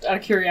get? Just out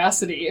of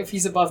curiosity, if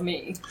he's above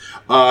me.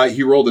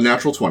 He rolled a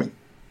natural 20.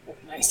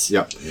 Nice.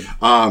 Yep.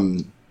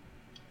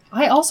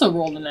 I also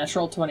rolled a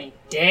natural 20.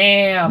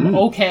 Damn.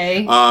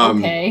 Okay.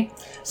 Okay.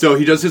 So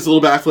he does his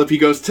little backflip. He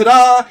goes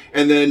ta-da,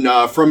 and then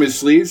from his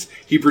sleeves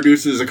he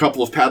produces a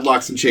couple of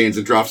padlocks and chains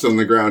and drops them on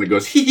the ground and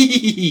goes hee hee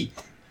hee hee.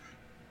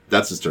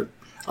 That's his turn.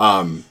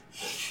 Pavu,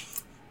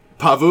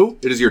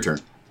 it is your turn.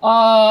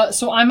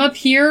 So I'm up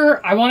here.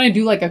 I want to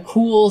do like a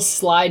cool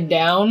slide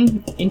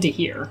down into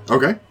here.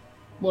 Okay.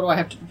 What do I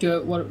have to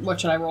do? What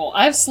should I roll?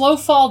 I have slow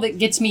fall that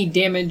gets me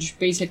damage,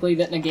 basically,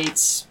 that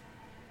negates,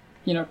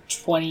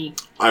 20.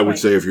 I would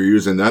say if you're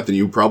using that, then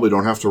you probably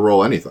don't have to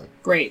roll anything.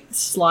 Great.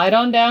 Slide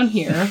on down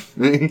here.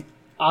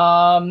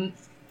 Are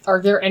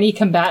there any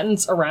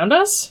combatants around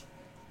us?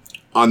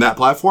 On that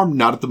platform?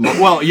 Not at the moment.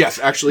 Well, yes,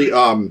 actually,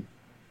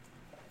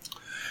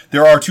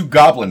 there are 2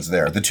 goblins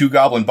there. The 2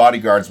 goblin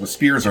bodyguards with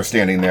spears are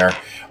standing there.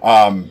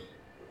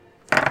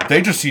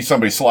 They just see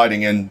somebody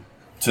sliding in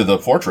to the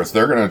fortress.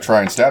 They're going to try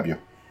and stab you.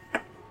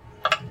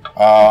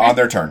 On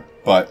their turn.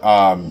 But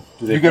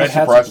Do they you get a red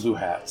hats or surprise. blue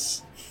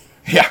hats?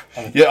 Yeah.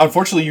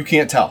 Unfortunately, you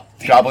can't tell.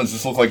 The goblins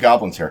just look like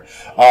goblins here.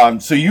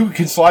 So you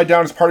can slide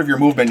down as part of your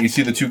movement. You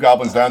see the 2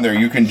 goblins down there.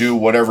 You can do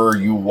whatever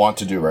you want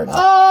to do right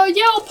now.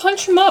 Yeah, I'll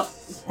punch him up.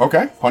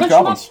 Okay. Punch Punch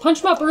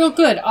goblins. him up real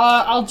good.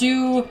 I'll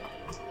do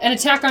an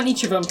attack on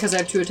each of them because I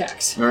have 2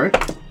 attacks. All right.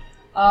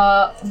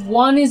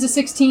 One is a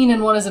 16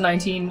 and one is a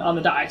 19 on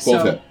the die.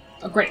 Both hit.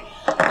 Oh, great.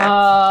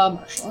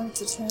 Martial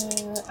arts attack.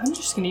 I'm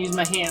just going to use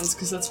my hands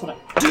because that's what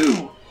I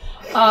do.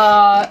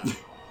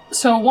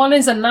 So one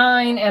is a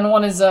 9 and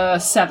one is a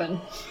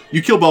 7.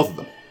 You kill both of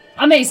them.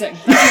 Amazing.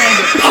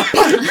 That's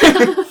what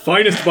I do.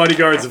 Finest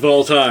bodyguards of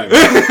all time.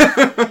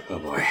 Oh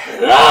boy.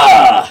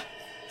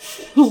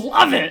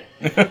 Love it.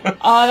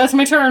 That's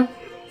my turn.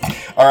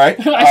 All right.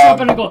 I show up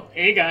and I go,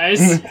 hey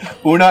guys.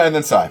 Una and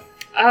then Sai.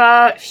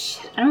 I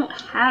don't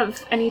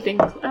have anything.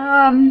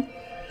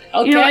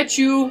 I'll You know catch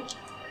you.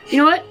 You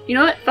know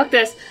what? Fuck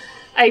this.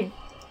 I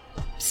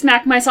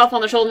smack myself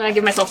on the shoulder and I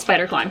give myself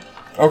spider climb.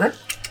 Okay.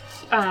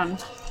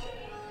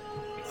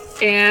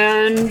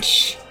 And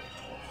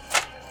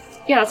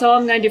yeah, that's all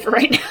I'm gonna do for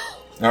right now.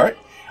 All right.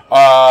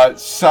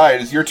 Sai,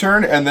 it is your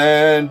turn, and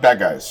then bad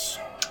guys.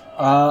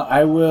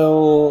 I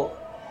will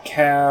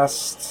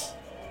cast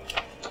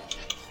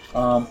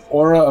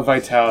Aura of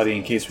Vitality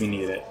in case we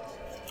need it.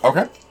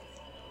 Okay.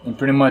 And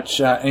pretty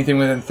much anything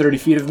within 30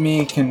 feet of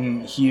me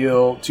can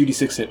heal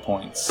 2d6 hit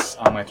points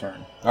on my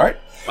turn. All right.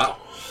 Wow.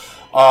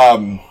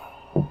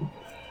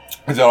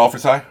 Is that all for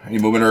Sai? Any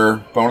movement or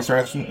bonus or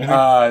anything?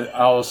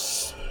 I'll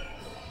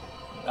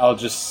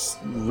just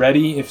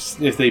ready if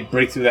they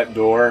break through that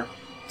door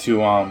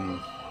to I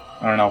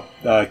don't know,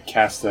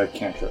 cast a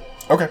cantrip.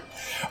 Okay.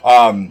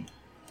 The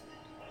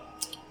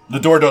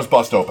door does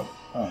bust open.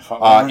 Oh,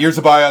 fuck.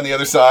 Irzabai on the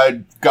other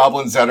side,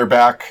 goblins at her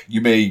back. You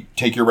may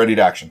take your ready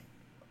to action.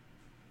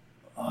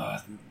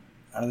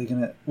 Are they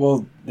gonna?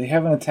 Well, they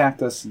haven't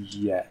attacked us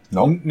yet.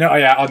 Nope. No.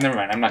 Yeah. Oh, never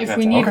mind. I'm not If gonna.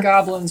 we attack. need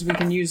goblins, we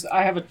can use.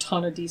 I have a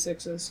ton of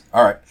d6s.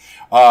 All right.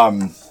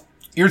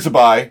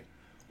 Irzabai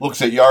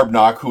looks at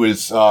Yarbnock, who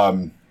is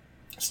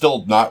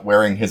still not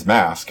wearing his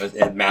mask.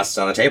 Mask's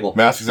on the table.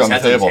 Mask is His on the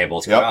head's table.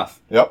 It's cut off.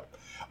 Yep.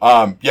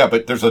 Yeah,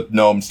 but there's a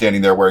gnome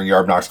standing there wearing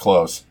Yarbnock's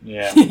clothes.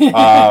 Yeah.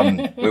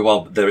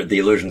 Well, the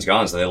illusion's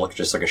gone, so they look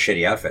just like a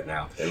shitty outfit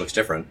now. It looks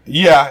different.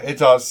 Yeah, it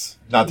does.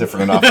 Not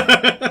different enough.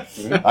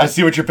 I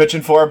see what you're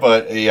pitching for,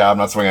 but yeah, I'm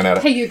not swinging at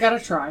it. Hey, you gotta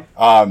try.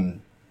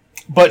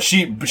 But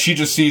she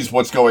just sees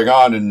what's going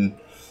on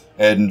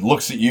and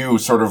looks at you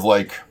sort of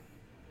like,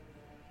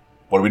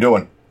 what are we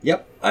doing?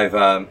 Yep, I've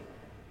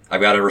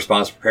got a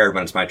response prepared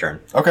when it's my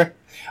turn. Okay.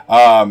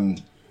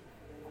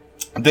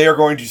 They are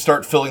going to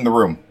start filling the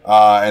room,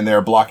 and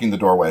they're blocking the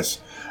doorways.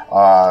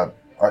 Are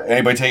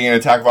anybody taking an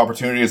attack of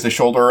opportunity as they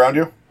shoulder around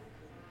you?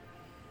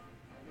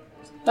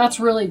 That's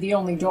really the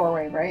only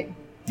doorway, right?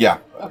 Yeah.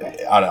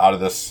 Okay. Out of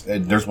this.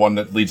 There's one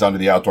that leads onto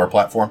the outdoor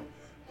platform,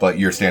 but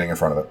you're standing in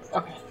front of it.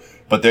 Okay.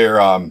 But they're,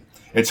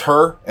 it's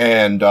her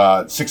and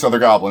 6 other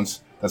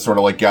goblins that sort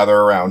of like gather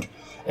around.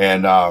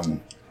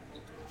 And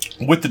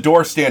with the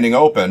door standing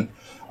open,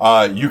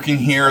 you can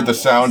hear the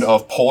sound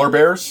of polar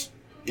bears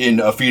in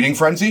a feeding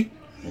frenzy.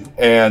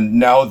 And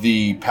now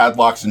the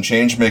padlocks and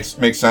change makes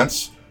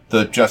sense.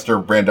 The jester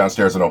ran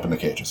downstairs and opened the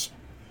cages.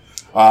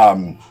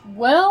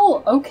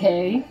 Well,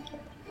 okay.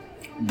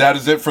 That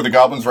is it for the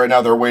goblins right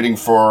now. They're waiting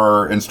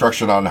for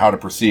instruction on how to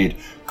proceed.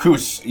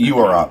 Koos, you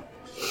are up.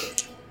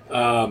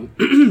 I'm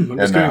And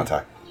just going.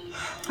 Malachi.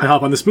 I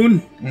hop on the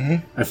spoon.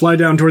 Mm-hmm. I fly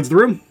down towards the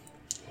room,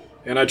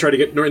 and I try to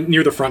get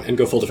near the front and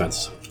go full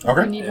defense. We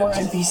Okay. need more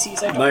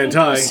NPCs. I don't Lion need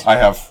Tai. those. I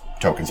have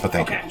tokens, but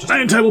thank you.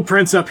 Lion Tai will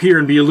prance up here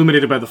and be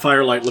illuminated by the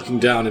firelight, looking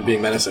down and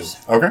being menacing.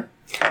 Okay.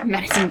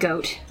 Menacing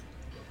goat.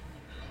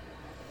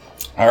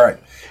 All right.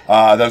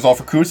 That is all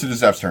for Koos. It is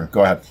Zev's turn.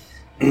 Go ahead.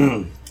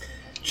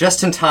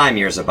 Just in time,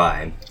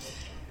 Irzabai.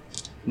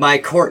 My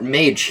court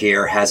mage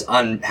here has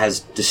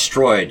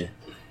destroyed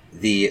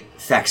the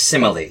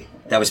facsimile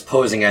that was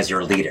posing as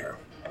your leader.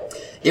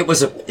 It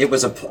was a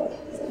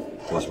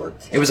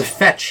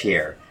fetch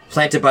here,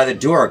 planted by the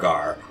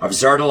Duergar of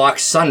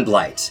Zardalok's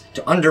Sunblight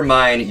to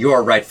undermine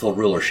your rightful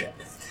rulership.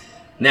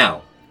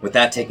 Now, with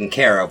that taken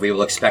care of, we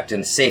will expect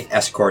a safe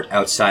escort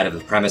outside of the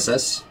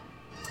premises,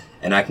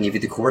 and I can give you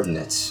the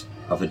coordinates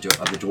of the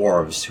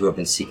dwarves who have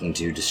been seeking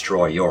to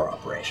destroy your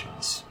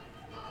operations.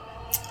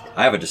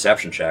 I have a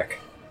deception check.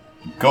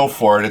 Go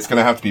for it. It's going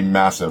to have to be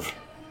massive.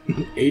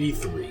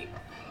 83.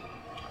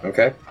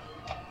 Okay.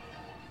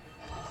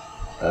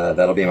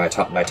 That'll be my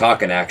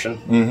talking action.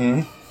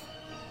 Mm-hmm.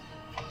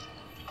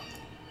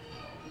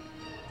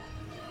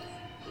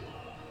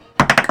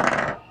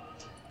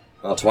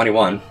 Well,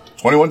 21.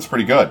 21's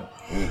pretty good.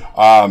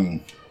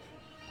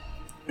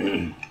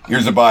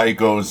 Irzabai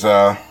goes,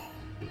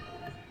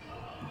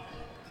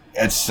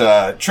 it's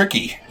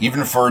tricky,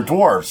 even for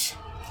dwarves.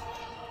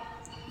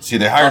 See,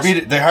 they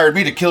hired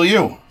me to kill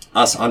you.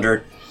 Us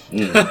under...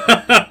 and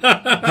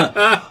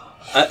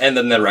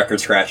then the record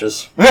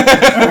scratches.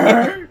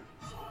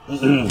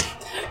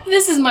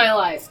 This is my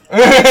life.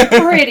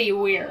 Pretty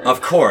weird. Of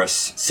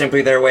course.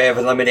 Simply their way of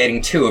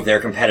eliminating 2 of their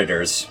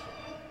competitors.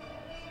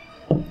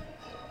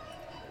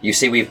 You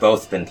see, we've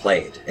both been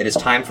played. It is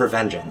time for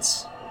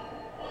vengeance.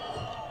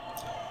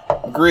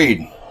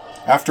 Agreed.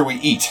 After we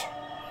eat.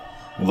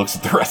 He looks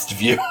at the rest of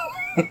you.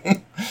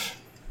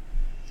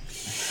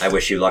 I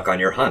wish you luck on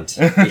your hunt.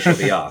 We shall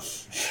be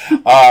off.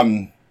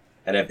 And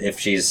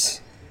if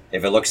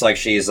it looks like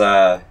she's,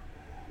 I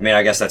mean,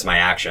 I guess that's my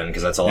action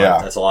because that's a lot.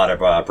 Yeah. That's a lot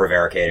of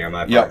prevaricating on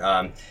my part.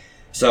 Yep.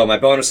 So my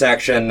bonus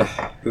action.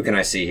 Who can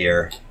I see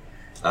here?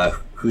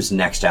 Who's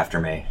next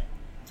after me?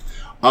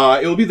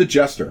 It'll be the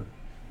jester.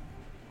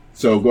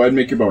 So go ahead and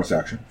make your bonus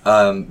action.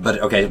 But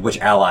okay, which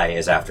ally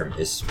is Papa.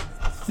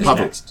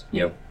 next?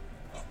 You.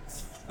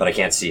 But I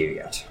can't see you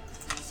yet.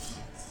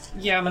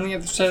 Yeah, I'm on the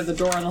other side of the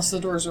door unless the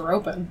doors are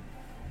open.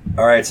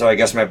 All right, so I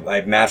guess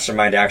my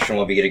mastermind action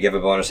will be to give a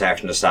bonus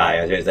action to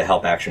Sai, the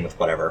help action with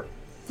whatever.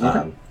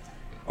 Okay.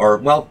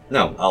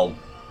 I'll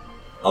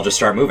just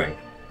start moving.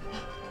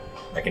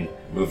 I can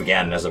move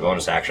again as a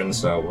bonus action,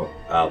 so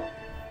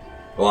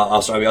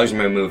I'll use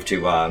my move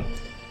to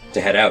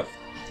head out.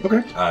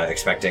 Okay.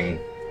 Expecting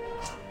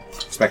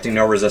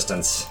no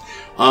resistance.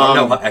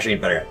 No, actually,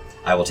 better yet.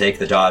 I will take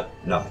the dot.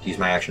 No, use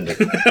my action to.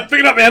 Pick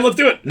it up, man. Let's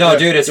do it. No,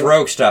 dude, it's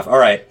rogue stuff. All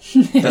right.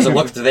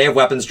 Do they have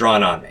weapons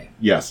drawn on me?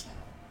 Yes.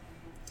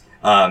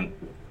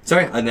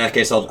 Sorry, in that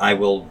case, I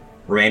will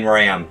remain where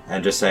I am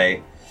and just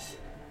say,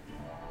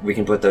 we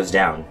can put those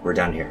down. We're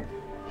done here.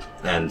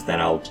 And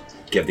then I'll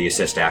give the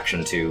assist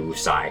action to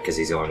Sai, because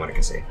he's the only one I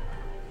can see.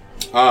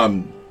 All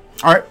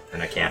right.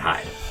 And I can't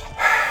hide.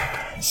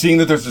 Seeing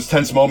that there's this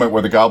tense moment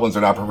where the goblins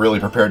are not really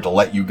prepared to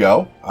let you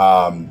go,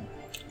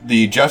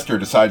 the jester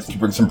decides to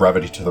bring some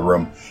brevity to the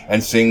room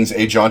and sings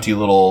a jaunty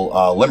little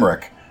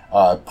limerick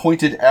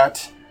pointed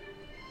at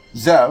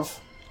Zev,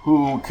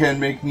 who can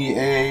make me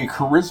a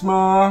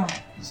charisma,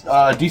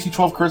 DC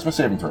 12 charisma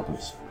saving throw,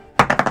 please.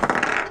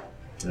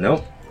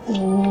 Nope.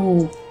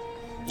 Ooh.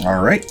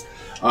 All right.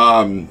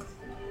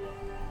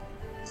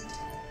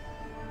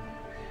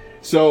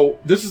 So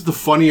this is the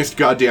funniest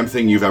goddamn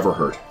thing you've ever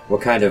heard.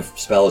 What kind of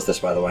spell is this,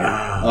 by the way?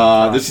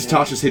 This is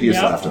Tasha's Hideous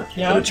Yep. Laughter. Is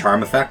Yeah. it a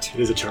charm effect?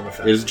 It is a charm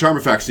effect. It is a charm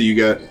effect, so you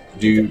get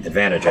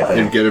Advantage, I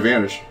think. get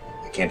advantage.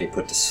 I can't be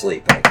put to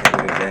sleep. I can't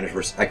get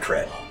advantage. I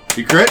crit.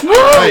 You crit?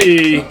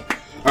 Hey!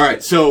 All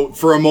right. So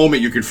for a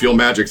moment, you could feel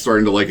magic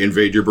starting to like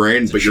invade your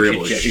brain, but you're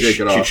able to shake it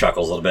She off.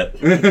 chuckles a little bit.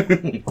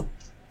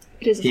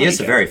 It is He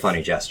is a very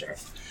funny jester.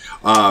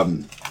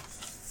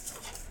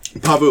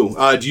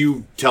 Pavu, do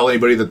you tell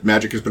anybody that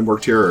magic has been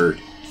worked here?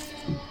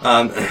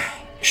 Or?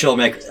 She'll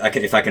make.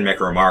 If I can make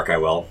a remark, I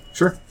will.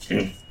 Sure.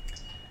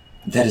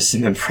 That is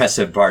some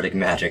impressive bardic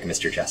magic,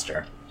 Mr.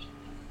 Jester.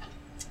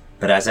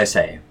 But as I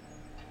say,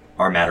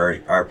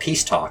 our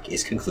peace talk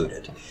is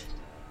concluded.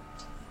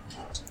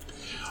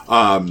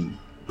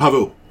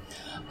 Pavu.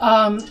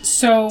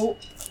 So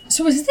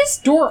is this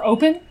door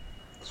open?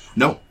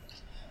 No.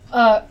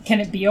 Can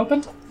it be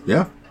open?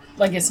 Yeah.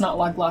 Like it's not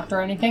locked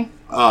or anything?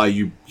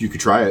 You could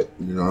try it.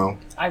 You know.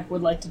 I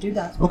would like to do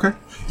that. Okay.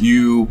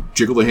 You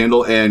jiggle the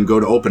handle and go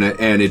to open it,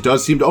 and it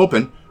does seem to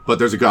open, but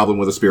there's a goblin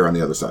with a spear on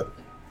the other side.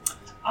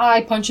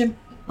 I punch him.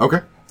 Okay.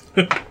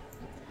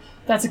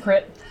 That's a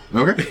crit.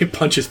 Okay. He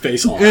punches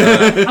face off.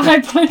 I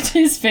punch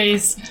his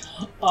face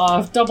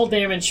off. Double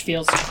damage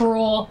feels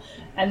cruel,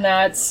 and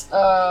that's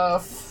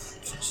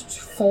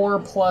 4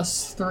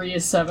 plus 3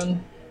 is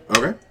 7.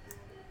 Okay.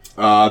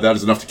 That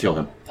is enough to kill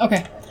him.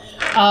 Okay.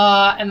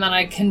 And then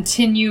I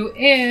continue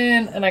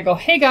in, and I go,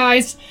 "Hey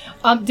guys,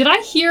 did I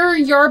hear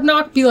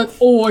Yarbnock be like,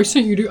 oh, I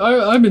sent you to,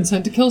 I've been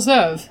sent to kill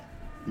Zev."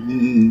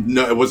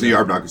 No, it wasn't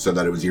Yarbnock who said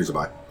that. It was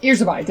Irzabai.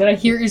 Irzabai. Did I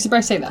hear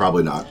Irzabai say that?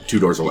 Probably not. 2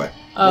 doors away.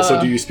 Also,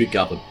 do you speak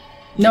Goblin?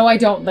 No, I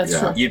don't. That's Yeah.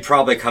 true. You'd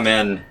probably come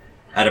in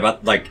at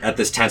about at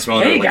this tense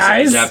moment, Hey, like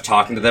guys. Zev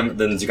talking to them,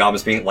 then the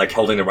goblins being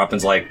holding their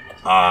weapons, we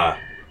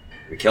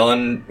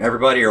killing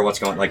everybody or what's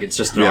going? Like it's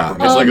just an Yeah.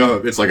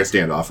 awkward It's like a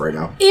standoff right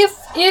now.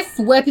 If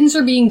weapons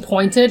are being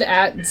pointed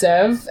at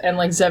Zev, and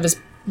like Zev is,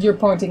 you're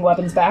pointing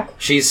weapons back.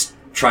 She's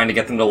trying to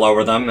get them to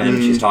lower them, and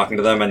she's talking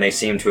to them, and they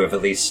seem to have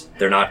at least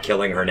they're not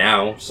killing her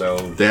now. So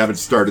They haven't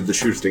started the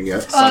shooting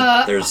yet.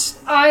 there's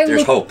I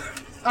look, hope.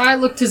 I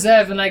look to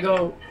Zev and I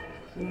go,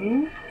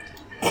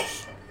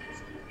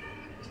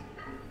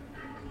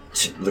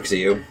 She looks at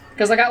you.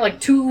 because I got like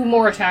 2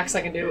 more attacks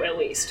I can do at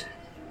least.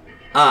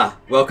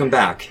 Welcome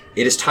back.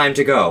 It is time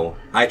to go.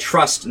 I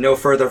trust no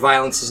further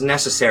violence is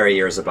necessary,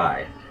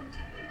 Irzabai.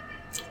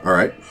 All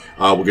right.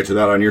 We'll get to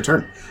that on your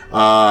turn.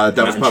 That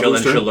was And she'll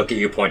Pavu's turn. look at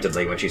you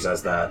pointedly when she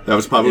says that. That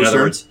was In Pavu's other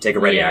turn. words, take a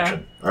ready Yeah.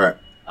 action. All right.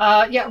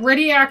 Yeah,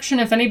 ready action.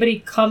 If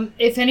anybody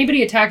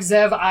attacks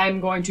Zev, I'm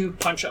going to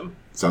punch him.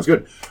 Sounds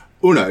good.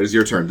 Una, it is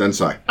your turn. Then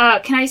Sai.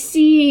 Can I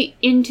see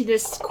into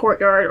this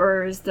courtyard,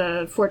 or is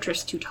the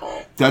fortress too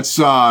tall? That's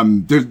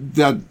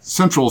that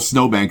central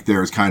snowbank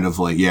there is kind of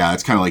like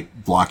it's kind of like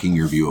blocking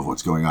your view of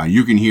what's going on.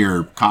 You can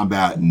hear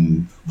combat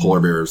and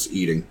polar bears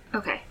eating.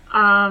 Okay.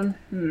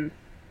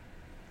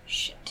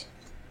 Shit.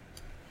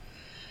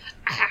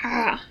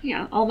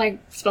 Yeah, all my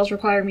spells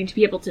require me to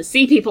be able to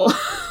see people.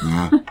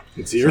 Yeah.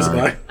 It's yours,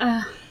 Sorry.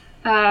 by.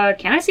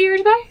 Can I see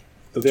yours by?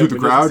 Through the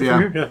crowd,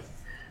 yeah.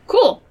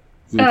 Cool.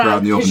 In the crowd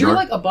in the open Because you're door.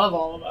 like above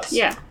all of us.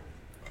 Yeah.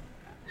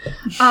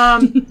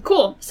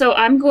 Cool. So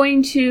I'm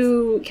going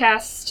to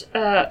cast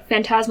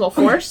Phantasmal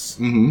Force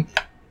in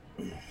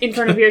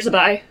front of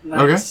Irzabai.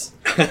 Nice.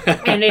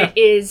 And it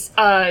is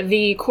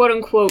the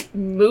quote-unquote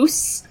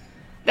moose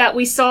that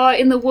we saw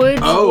in the woods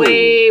Oh.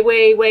 way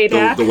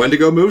back. The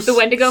Wendigo moose. The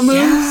Wendigo moose.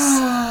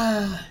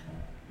 Yeah.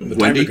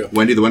 Wendy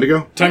the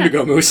Wendigo. Time to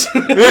go, Moose.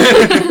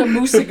 The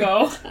moose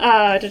ago.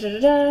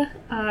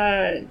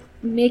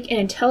 Make an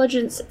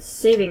intelligence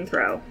saving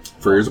throw.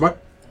 For Irzabai?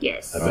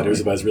 Yes. I bet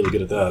Irzabai's really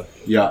good at that.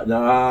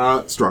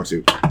 Yeah. Strong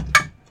suit.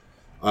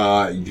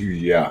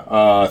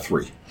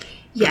 3.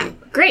 Yeah.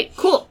 Great.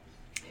 Cool.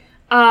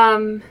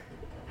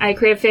 I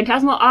create a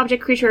phantasmal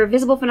object, creature, or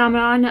visible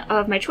phenomenon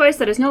of my choice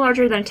that is no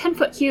larger than a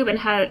 10-foot cube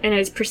and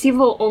is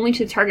perceivable only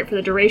to the target for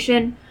the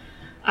duration.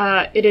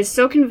 It is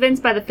so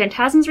convinced by the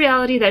phantasm's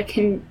reality that it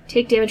can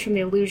take damage from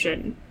the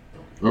illusion.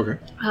 Okay.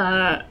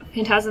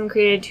 Phantasm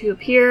created to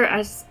appear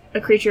as a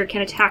creature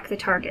can attack the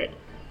target.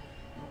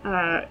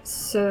 I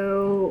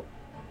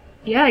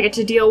get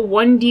to deal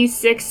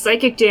 1d6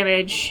 psychic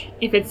damage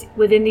if it's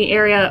within the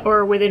area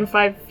or within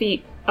 5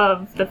 feet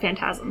of the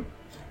phantasm.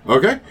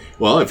 Okay.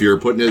 Well, if you're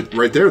putting it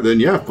right there, then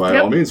yeah, by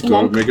Yep. all means,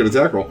 go make an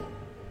attack roll.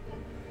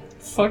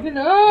 Fucking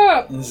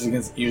up. This is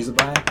against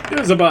Irzabai.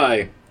 Here's a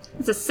buy.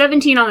 It's a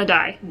 17 on the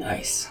die.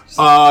 Nice.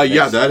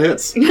 Yeah, that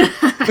hits.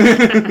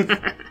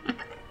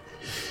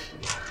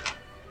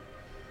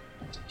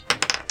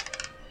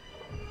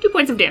 2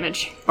 points of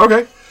damage.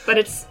 Okay. But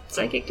it's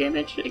psychic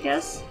damage, I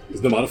guess.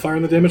 Is the modifier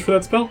on the damage for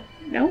that spell?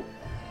 No?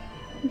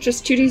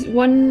 Just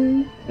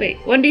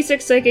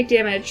 1d6 psychic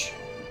damage.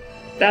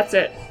 That's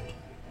it.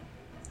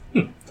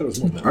 That was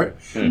more than that. All right.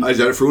 Is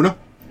that it for Una?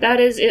 That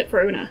is it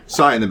for Una.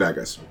 Sai and the bad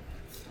guys.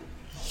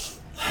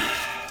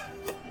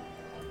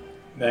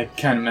 That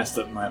kind of messed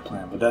up my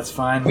plan, but that's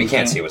fine. We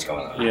can't see what's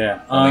going on.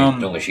 Yeah.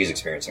 Only she's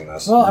experiencing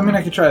this. Well, I mean,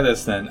 I could try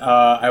this then.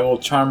 I will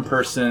charm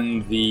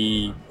person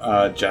the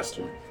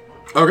jester.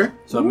 Okay.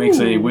 So it makes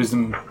a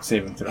wisdom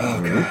saving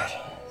throw.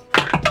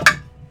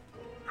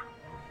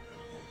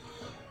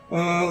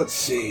 Let's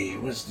see.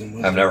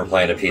 Wisdom. I'm never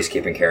playing a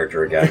peacekeeping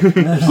character again.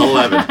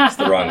 11. It's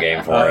the wrong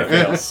game for it.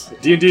 Fails.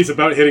 D&D is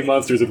about hitting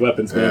monsters with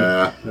weapons,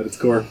 man. At its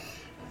core.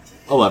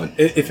 11.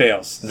 It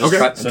fails. I'm just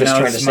Okay. I'm So just now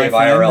trying to it's my save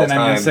friend, IRL and I'm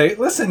going time. to say,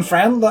 Listen,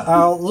 friend,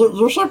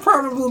 you should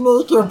probably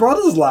make your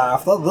buddies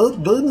laugh.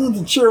 They need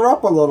to cheer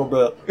up a little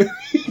bit.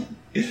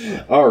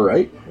 All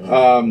right.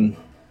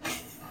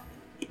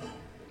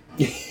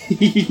 Okay.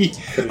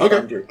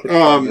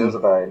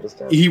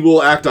 He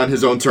will act on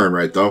his own turn,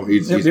 right? Though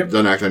he's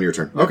doesn't act on your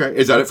turn. Okay.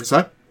 Is that it for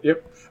Sai?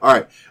 Yep. All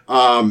right.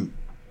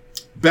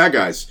 Bad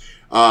guys.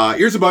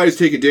 Irzabai is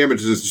taking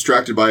damage and is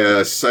distracted by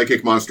a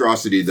psychic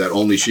monstrosity that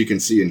only she can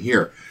see and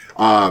hear.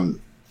 The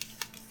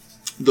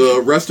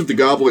rest of the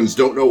goblins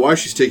don't know why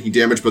she's taking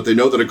damage, but they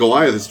know that a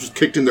Goliath has just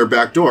kicked in their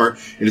back door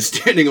and is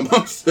standing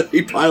amongst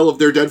a pile of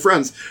their dead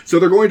friends. So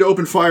they're going to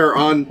open fire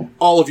on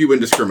all of you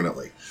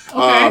indiscriminately.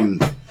 Okay.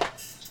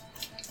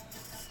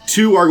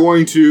 2 are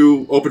going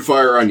to open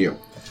fire on you.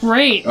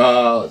 Great.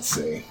 Let's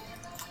see.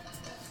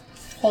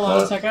 Hold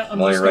on a second. I'm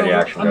while just your ready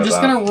gonna, action I'm goes just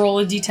off. gonna roll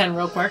a d10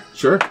 real quick.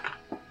 Sure.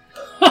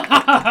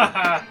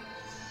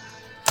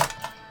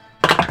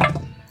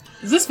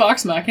 Is this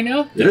Vox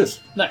Machina? It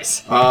is.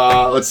 Nice.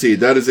 Let's see.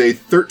 That is a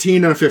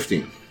 13 and a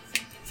 15.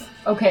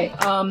 Okay,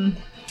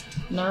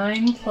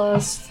 9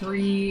 plus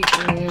 3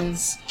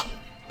 is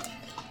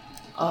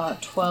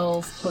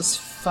 12 plus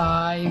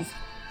 5.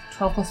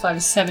 12 plus 5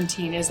 is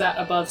 17. Is that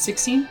above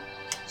 16?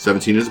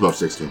 17 is above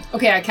 16.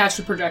 Okay, I catch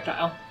the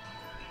projectile.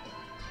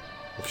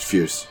 I'm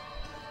confused.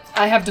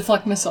 I have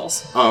deflect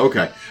missiles. Oh,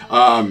 okay.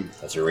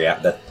 That's your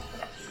that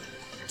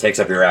takes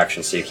up your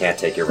action, so you can't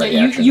take your ready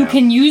Yeah, action. you now.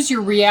 can use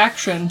your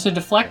reaction to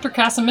deflect or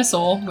cast a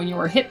missile when you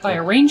are hit by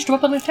a ranged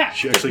weapon attack.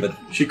 She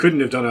couldn't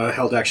have done a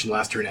held action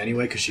last turn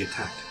anyway because she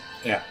attacked.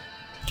 Yeah.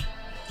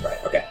 Right.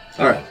 Okay.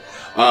 All right.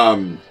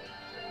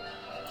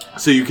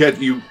 So you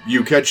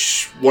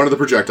catch one of the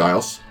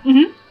projectiles.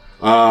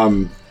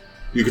 Mm-hmm.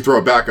 You can throw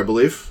it back, I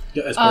believe.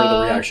 Yeah, as part of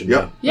the reaction.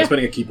 Yep. Yeah. By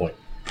spending a key point.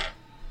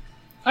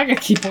 I got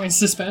key points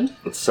to spend.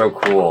 It's so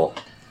cool.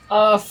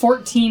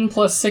 14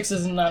 plus 6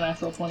 is a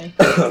natural 20.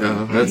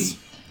 That's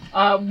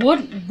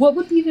What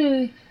would be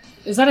the...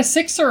 Is that a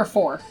 6 or a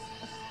 4?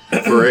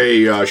 for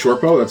a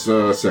short bow. That's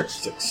a 6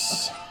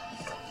 6.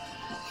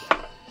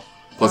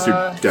 plus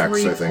your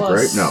dex, 3 I think.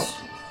 plus- Right? No.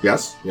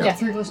 Yes. Yeah,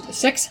 3 plus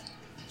 6?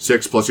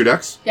 6 plus your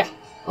dex. Yeah.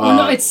 Oh,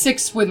 no, it's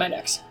 6 with my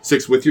dex.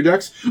 6 with your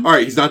dex. All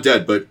right. He's not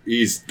dead, but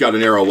he's got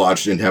an arrow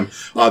lodged in him.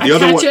 The I other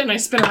catch one, it and I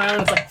spin around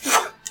and it's like,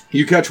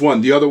 you catch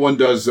one. The other one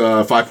does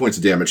 5 points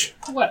of damage.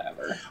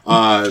 whatever.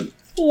 Whatever.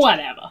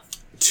 Whatever.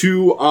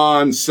 2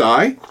 on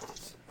Sai.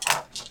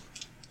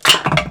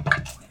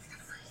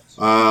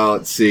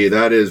 Let's see.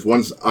 That is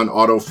one's on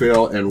auto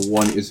fail and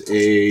one is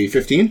a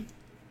 15.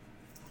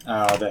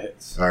 That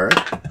hits. All right.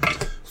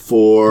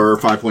 For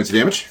 5 points of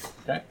damage.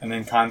 Okay. And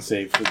then con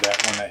save for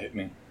that one that hit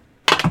me.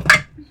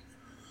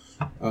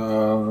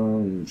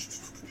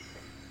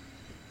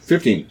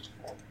 15.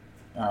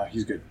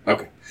 He's good.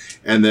 Okay.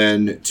 And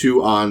then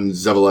 2 on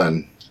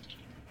Zevelen.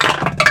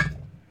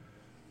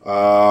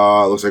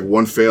 Looks like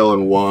 1 fail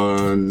and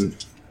 1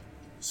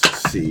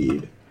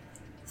 succeed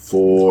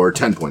for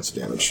 10 points of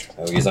damage.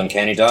 Oh, use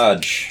uncanny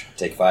dodge.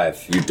 Take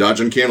 5. You dodge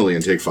uncannily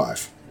and take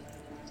 5.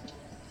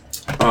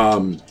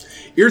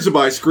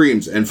 Irzabai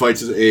screams and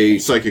fights a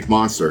psychic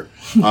monster.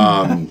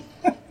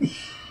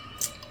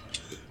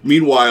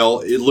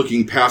 Meanwhile,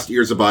 looking past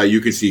Irzabai,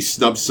 you can see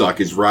Snubsuck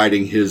is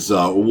riding his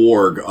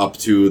warg up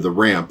to the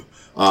ramp,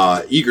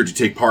 eager to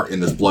take part in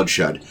this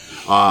bloodshed.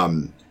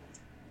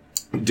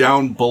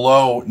 Down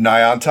below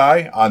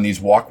Nyantai, on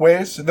these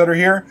walkways that are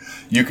here,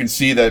 you can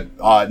see that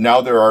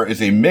now there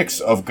is a mix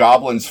of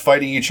goblins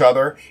fighting each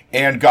other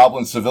and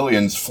goblin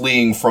civilians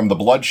fleeing from the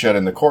bloodshed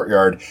in the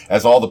courtyard,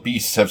 as all the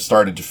beasts have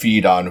started to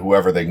feed on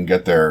whoever they can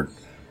get their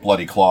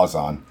bloody claws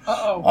on.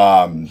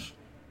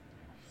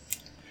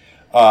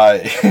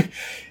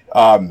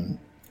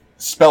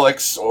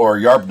 Spellix, or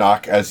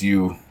Yarbnock, as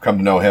you come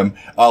to know him,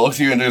 looks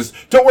at you and says,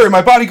 "Don't worry,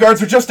 my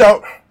bodyguards are just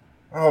out."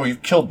 Oh, you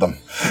killed them.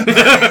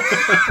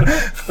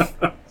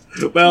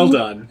 Well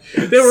done.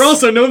 They were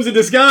also gnomes in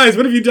disguise.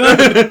 What have you done?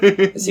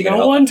 Is he gonna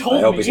No help? one told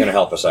I hope me. he's going to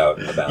help us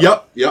out. About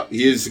Yep,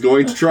 he is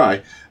going to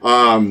try.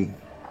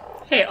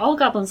 Hey, all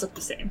goblins look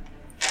the same.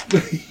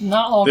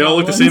 Not all. They all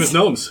look the same as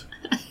goblins.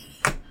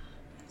 gnomes.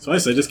 So I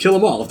say just kill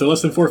them all. If they're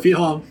less than 4 feet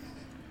tall,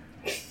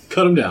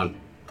 cut them down.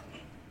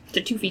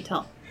 To 2 feet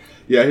tall.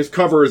 Yeah, his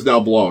cover is now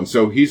blown,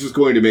 so he's just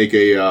going to make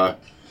a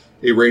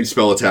ranged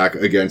spell attack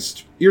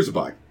against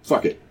Irzabai.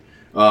 Fuck it.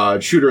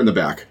 Shoot her in the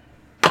back.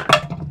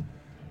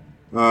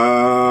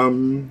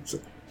 It's a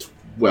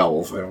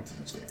 12. I don't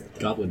think it's going to get that.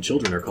 Goblin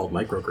children are called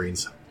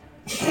microgreens.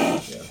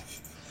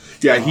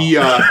 Yeah, he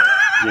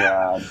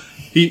Yeah.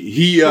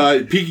 he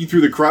peeking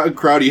through the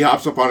crowd, he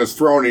hops up on his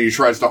throne and he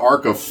tries to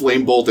arc a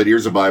flame bolt at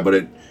Irzabai, but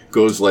it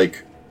goes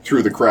like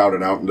through the crowd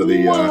and out into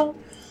the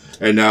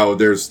and now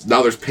there's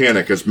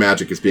panic as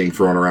magic is being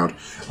thrown around.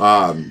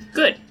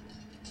 Good.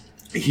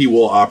 He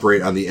will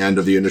operate on the end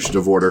of the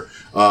initiative order.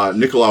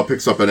 Nicolau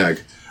picks up an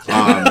egg.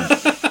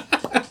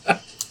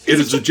 It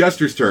is the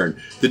Jester's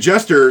turn. The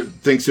Jester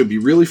thinks it would be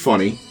really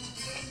funny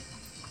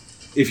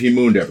if he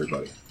mooned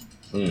everybody.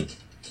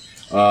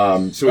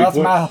 So That's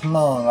my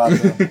moon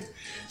right there.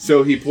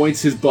 So he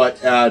points his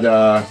butt at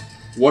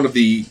one of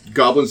the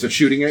goblins that's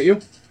shooting at you,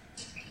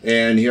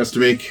 and he has to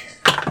make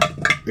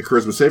a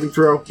charisma saving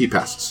throw. He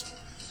passes.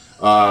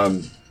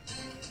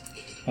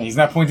 He's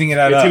not pointing it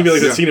at It's us. going to be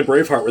like that scene in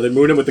Braveheart where they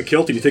moon him with the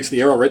kilt and he takes the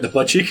arrow right in the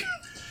butt cheek.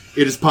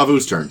 It is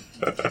Pavu's turn.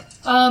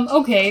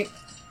 Okay.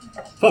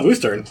 Pavu's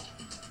turn.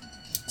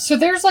 So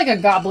there's like a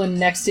goblin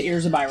next to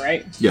Irzabai,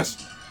 right?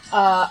 Yes.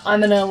 I'm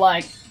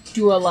gonna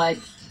do a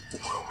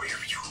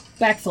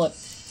backflip.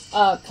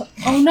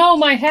 Oh no,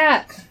 my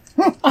hat!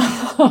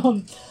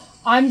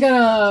 I'm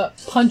gonna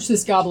punch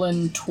this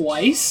goblin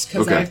twice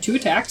because I Okay. have 2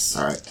 attacks.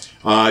 All right.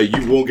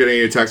 You won't get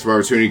any attacks of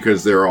opportunity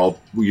because they're all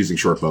using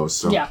short bows.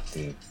 So. Yeah.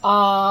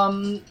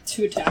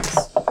 2 attacks.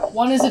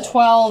 One is a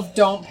 12.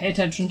 Don't pay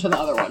attention to the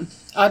other one.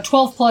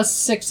 12 plus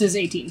 6 is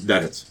 18.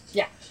 That hits.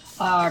 Yeah.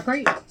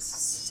 Great.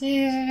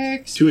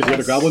 6. 2 is the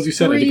other goblins you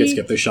said. I did get 3.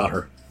 skipped. They shot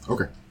her.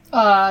 Okay.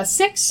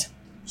 6.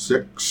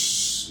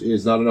 6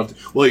 is not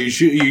enough. Well, you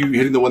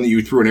hitting the one that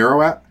you threw an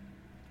arrow at?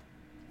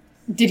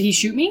 Did he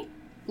shoot me?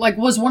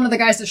 Was one of the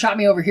guys that shot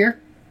me over here?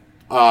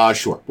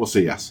 Sure. We'll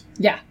say yes.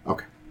 Yeah.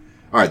 Okay.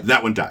 All right.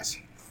 That one dies.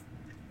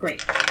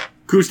 Great.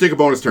 Koos, take a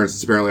bonus turn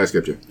since apparently I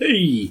skipped you.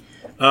 Hey!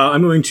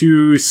 I'm going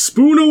to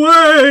spoon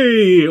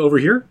away over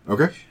here.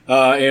 Okay.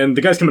 And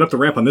the guy's coming up the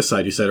ramp on this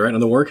side, you said, right? On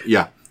the warg?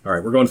 Yeah. All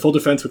right, we're going full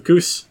defense with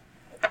Koos.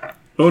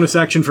 Bonus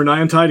action for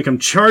Niantai to come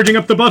charging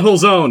up the butthole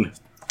zone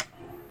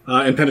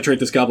and penetrate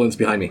this goblin that's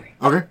behind me.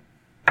 Okay.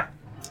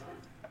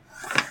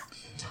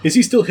 Is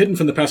he still hidden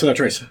from the pass without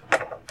trace?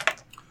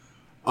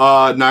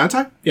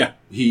 Niantai? Yeah.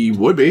 He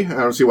would be. I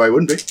don't see why he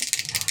wouldn't be.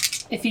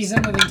 If he's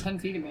in within 10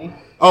 feet of me.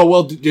 Oh,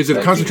 well, is it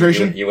a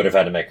concentration? You would have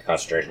had to make a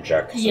concentration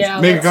check. Yeah.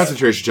 Make a let's-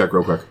 concentration check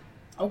real quick.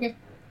 Okay.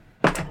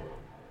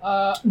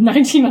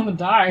 19 on the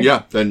die.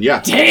 Yeah, then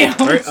yeah. Damn!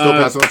 All right, Still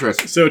pass without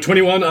trace. so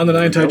 21 on the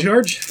Niantai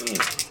charge.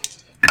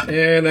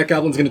 And that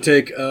goblin's going to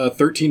take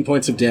 13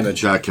 points of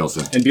damage That kills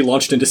him. and be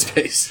launched into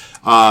space.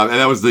 And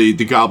that was the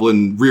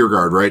goblin rear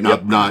guard, right?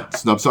 Not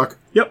Snubsuck?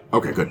 Yep.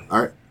 Okay, good.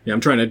 All right. Yeah,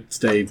 I'm trying to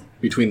stay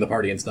between the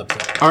party and stuff. So.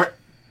 All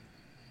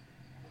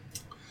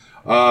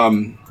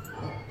right.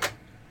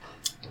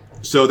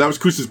 So that was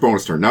Koos's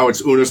bonus turn. Now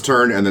it's Una's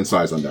turn and then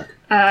Sai's on deck.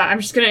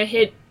 I'm just gonna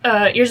hit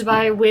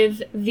Irzabai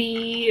with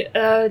the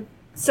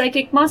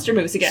psychic monster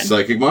moves again.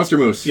 Psychic Monster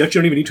Moose. You actually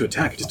don't even need to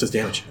attack, it just does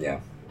damage.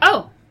 Yeah.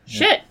 Oh,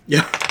 shit.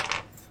 Yeah.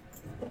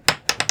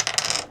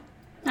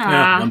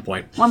 Ah, 1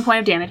 point. 1 point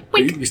of damage.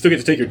 Wink. You still get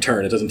to take your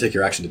turn, it doesn't take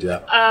your action to do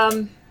that.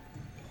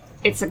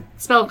 It's a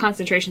spell of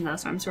concentration, though,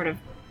 so I'm sort of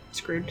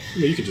screwed.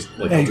 Well, you could just,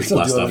 Yeah, you Eldritch still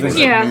Blast do stuff. it.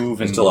 Yeah. Move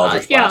and Still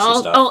Eldritch Yeah, Blast and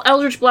stuff. I'll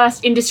Eldritch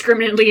Blast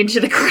indiscriminately into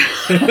the crowd.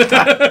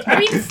 I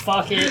mean,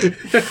 fuck it.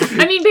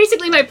 I mean,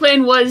 basically, my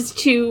plan was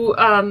to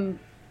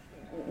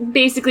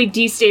basically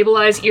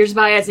destabilize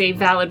Irzabai as a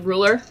valid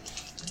ruler.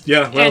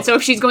 Yeah, well, And so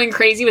if she's going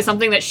crazy with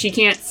something that she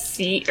can't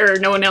see, or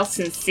no one else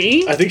can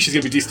see, I think she's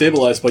going to be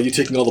destabilized by you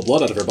taking all the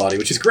blood out of her body,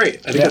 which is great.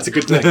 I think Yeah. that's a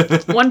good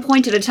thing. 1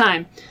 point at a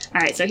time.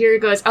 Alright, so here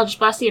goes Eldritch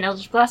Blasty and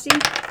Eldritch Blasty.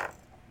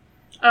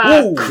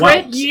 Whoa,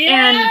 Crit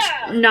Yeah!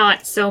 and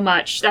not so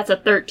much. That's a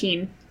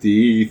 13.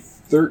 The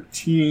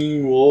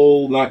 13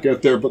 will not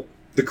get there, but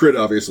the crit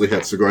obviously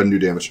hits, so go ahead and do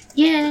damage.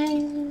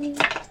 Yay!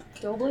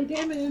 Double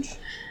damage.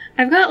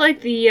 I've got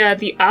like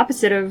the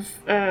opposite of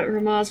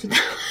Ramaz with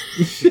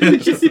that one.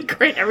 Just a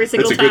crit every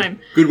single That's a time.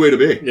 good way to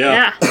be.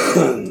 Yeah.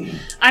 Yeah.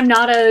 I'm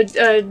not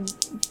a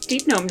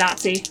deep gnome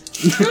Nazi.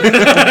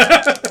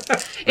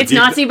 It's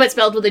Nazi but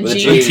spelled with a With a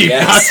G. G,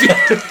 yes.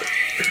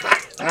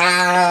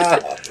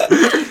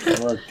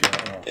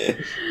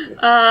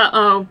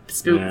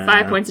 Spook.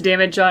 5 points of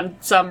damage on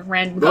some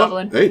random Well,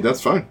 goblin. hey,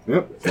 that's fine.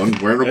 Yep. One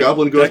random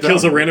goblin goes That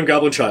kills down. a random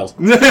goblin child.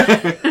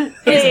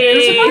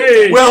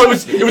 Hey. Well,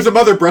 it was a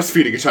mother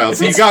breastfeeding a child,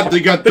 so you got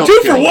double 2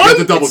 for kill. You 1? got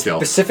the double kill.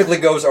 Specifically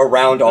goes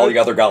around all the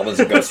other goblins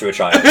and goes to a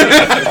child.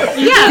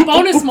 Yeah,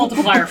 Bonus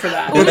multiplier for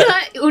that.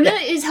 Una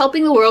is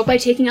helping the world by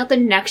taking out the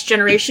next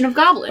generation of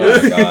goblins.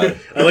 Oh, God.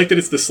 I like that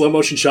it's the slow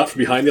motion shot from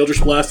behind the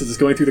Eldritch Blast as it's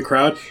going through the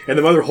crowd, and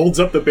the mother holds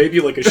up the baby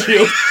like a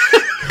shield.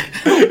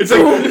 It's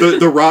like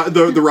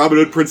the Robin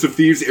Hood Prince of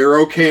Thieves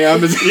arrow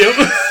cam. Yep.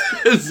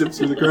 Zips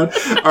through the crowd.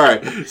 All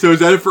right. So is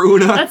that it for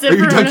Una? That's it Are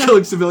you for done Una.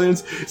 killing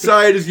civilians?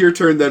 Sai, it is your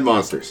turn. Then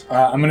monsters.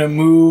 I'm gonna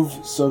move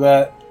so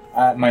that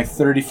my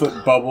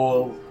 30-foot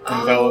bubble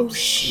envelops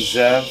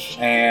Zev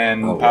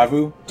and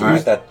Pavu. Do you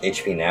use that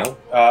HP now?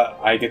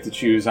 I get to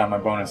choose on my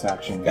bonus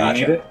action. Gotcha. Do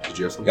you need it? Did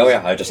you have something? Oh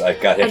yeah, I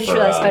got hit I just for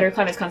realized Spider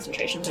Climb is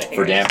concentration, but I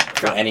for figured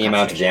for any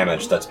amount of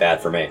damage. That's bad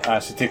for me. So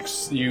it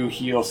takes you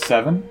heal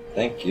 7.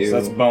 Thank you. So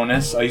that's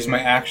bonus. I'll use my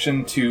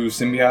action to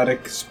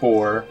symbiotic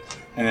spore,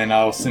 and then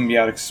I'll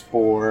symbiotic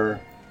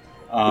spore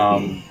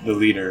the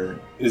leader.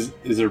 Is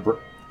there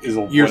Years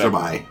whatever. of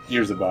eye.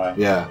 Years of eye.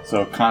 Yeah.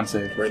 So con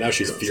save. Right now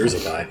she's fears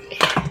of die.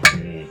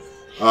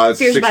 It's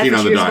Fears 16 by on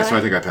the fears die, by. so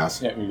I think I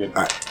pass. Yeah, you're good.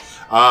 All right.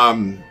 All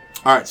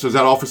right. So is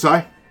that all for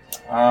Sai?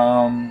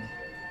 I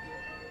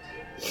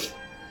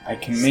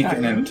can make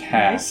an Skyrim,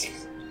 attack. nice.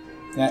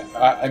 Yeah,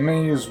 I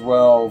may as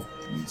well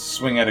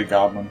swing at a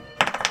goblin.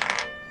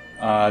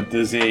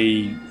 Does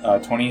a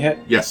 20 hit?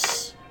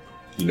 Yes.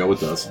 You know it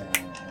does.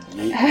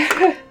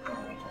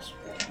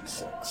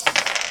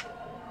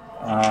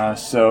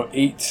 So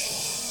 8,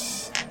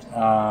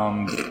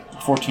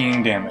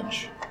 14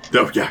 damage.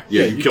 Oh, yeah.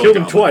 You killed killed a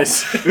him goblin.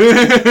 twice.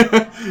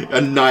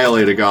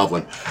 Annihilate a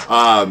goblin.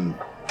 All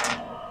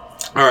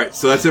right,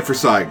 so that's it for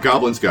Sai.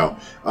 Goblins go.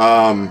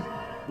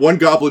 One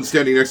goblin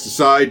standing next to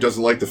Sai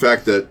doesn't like the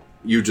fact that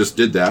you just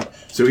did that,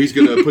 so he's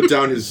going to put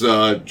down his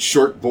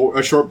short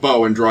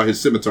bow and draw his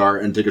scimitar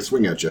and take a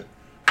swing at you.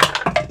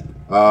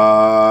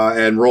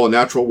 And roll a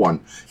natural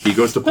 1. He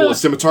goes to pull his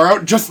scimitar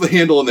out, just the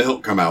handle and the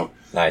hilt come out.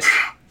 Nice.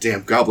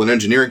 Damn, goblin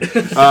engineering.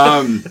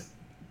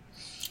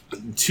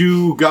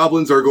 2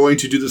 goblins are going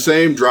to do the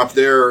same, drop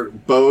their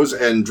bows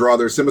and draw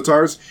their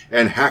scimitars,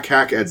 and hack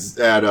at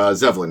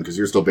Zevlin, because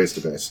you're still base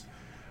to base.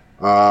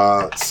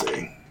 Let's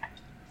see.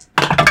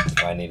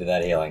 I needed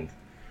that healing.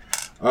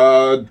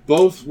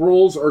 Both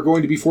rolls are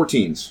going to be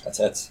 14s. That's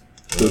it.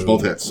 So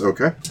both hits,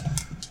 okay.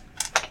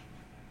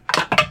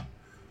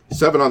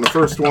 7 on the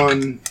first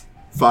one,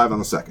 5 on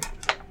the second.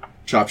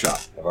 Chop, chop.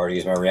 I've already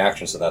used my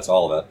reaction, so that's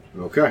all of it.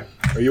 Okay.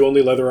 Are you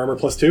only leather armor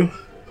 +2?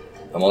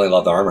 I'm only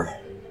leather armor.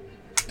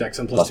 Dex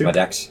and Plus +2? my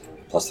dex.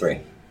 +3.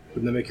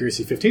 Wouldn't that make your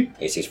AC 15?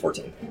 AC's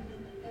 14.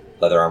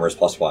 Leather armor is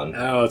 +1.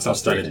 Oh, it's not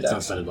Plus 3 studded. to It's not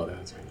dex. studded leather.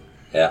 That's right.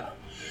 Yeah.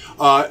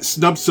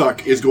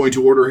 Snubsuck is going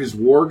to order his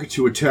warg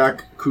to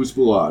attack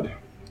Kuzbulad.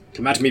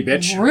 Come at me,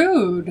 bitch.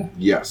 Rude.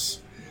 Yes.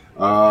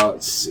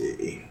 Let's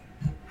see.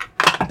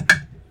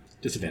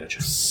 Disadvantage.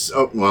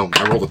 Oh, well,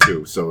 I rolled a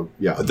 2, so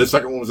yeah. The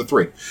second one was a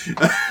 3.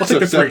 I'll take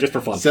the 3 just for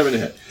fun. 7 to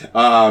hit.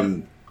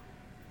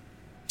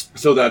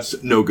 So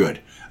that's no good.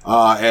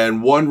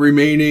 And one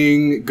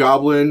remaining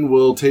goblin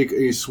will take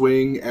a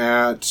swing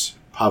at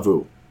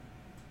Pavu.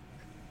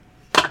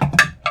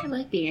 I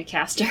like being a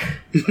caster.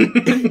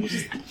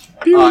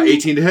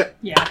 18 to hit.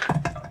 Yeah.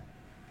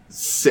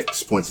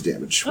 6 points of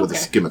damage with a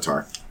Okay.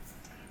 scimitar.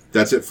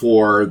 That's it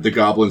for the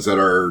goblins that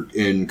are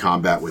in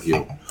combat with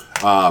you.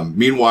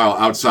 Meanwhile,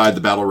 outside,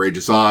 the battle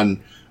rages on.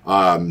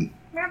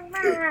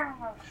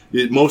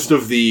 Most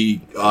of the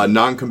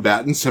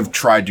non-combatants have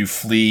tried to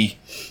flee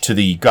to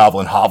the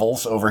goblin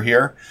hovels over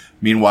here.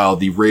 Meanwhile,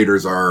 the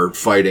raiders are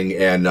fighting,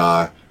 and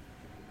the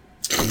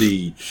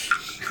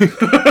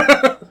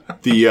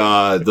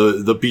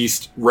the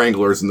beast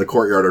wranglers in the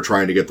courtyard are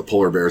trying to get the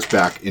polar bears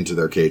back into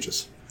their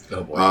cages.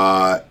 Oh,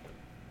 boy.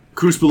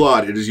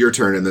 Kuzbulad, it is your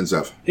turn, and then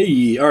Zev.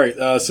 Hey, alright,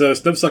 so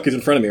Snubsuck is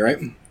in front of me, right?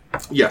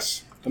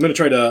 Yes. I'm gonna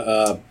try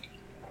to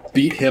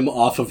beat him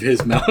off of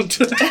his mount.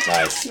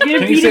 Nice. You're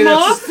gonna beat him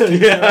off?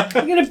 Yeah,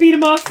 You're gonna beat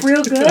him off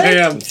real good? I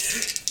am.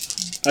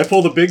 I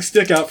pull the big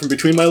stick out from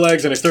between my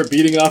legs and I start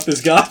beating off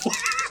this goblin.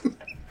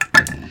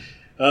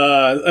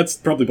 That's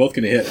probably both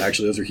gonna hit,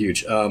 actually. Those are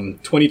huge.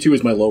 22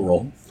 is my low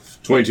roll.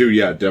 22,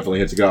 yeah, definitely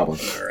hits a goblin.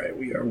 Alright,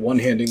 we are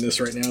one-handing this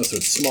right now, so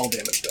it's small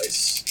damage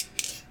dice.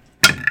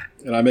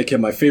 And I make him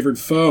my favorite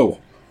foe.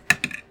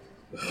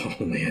 Oh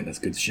man, that's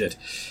good shit.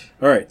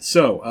 Alright,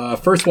 so,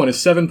 first one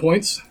is 7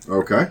 points.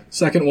 Okay.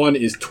 Second one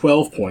is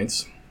 12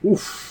 points.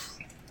 Oof.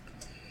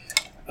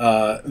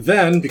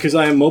 Then, because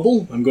I am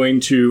mobile, I'm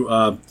going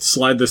to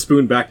slide the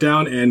spoon back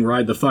down and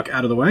ride the fuck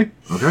out of the way.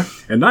 Okay.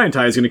 And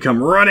Niantai is going to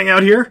come running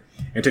out here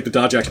and take the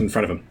dodge action in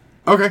front of him.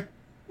 Okay.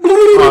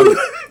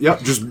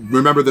 Yep, just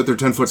remember that they're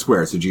 10-foot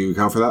squares. Did you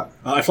account for that?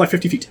 I fly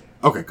 50 feet.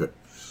 Okay, good.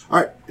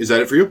 All right, is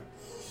that it for you?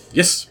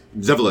 Yes.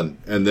 Zevelin,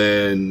 and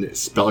then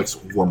Spellix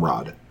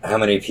Wormrod. How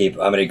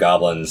many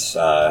goblins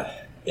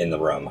in the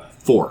room?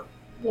 4.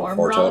 Warm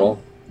 4 rod.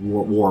 total?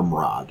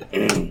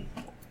 Wormrod.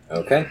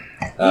 Okay.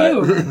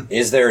 Ew.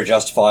 Is there a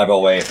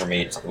justifiable way for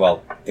me to...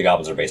 Well, the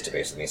goblins are base to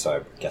base with me, so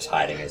I guess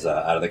hiding is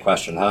out of the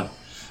question, huh?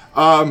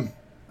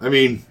 I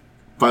mean,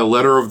 by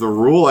letter of the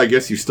rule, I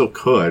guess you still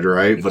could,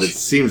 right? But it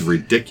seems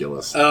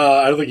ridiculous.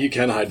 I don't think you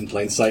can hide in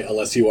plain sight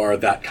unless you are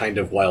that kind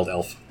of wild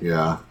elf.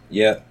 Yeah.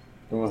 Yeah.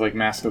 It was like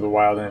Mask of the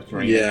Wild and it's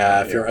raining.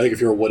 Yeah, I think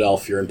if you're a wood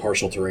elf, you're in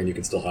partial terrain, you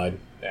can still hide.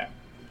 Yeah.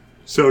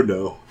 So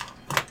no.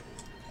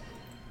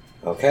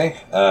 Okay.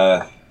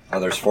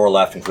 There's 4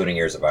 left, including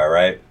Ears of Eye,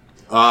 right?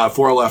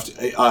 4 left,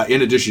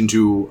 in addition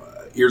to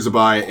Ears of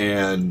Eye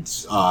and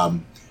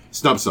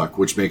Snubsuck,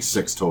 which makes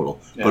 6 total.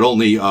 Yeah. But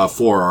only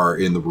 4 are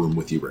in the room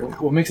with you right now.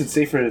 What makes it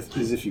safer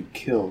is if you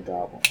kill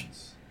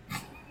goblins.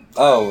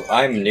 Oh,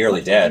 I'm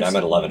nearly dead. I'm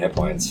at 11 hit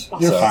points.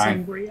 You're so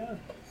fine.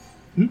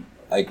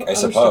 I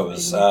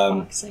suppose.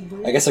 I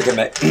guess I could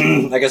make.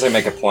 I guess I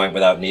make a point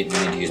without needing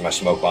to use my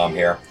smoke bomb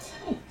here.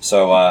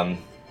 So, I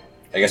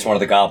guess one of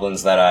the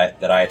goblins that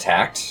I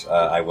attacked,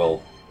 I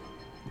will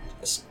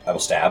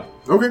stab.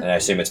 Okay. And I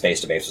assume it's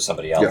base to base with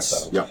somebody else. Yes.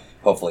 So Yeah.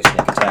 hopefully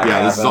sneak attack.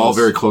 Yeah, this is all happens.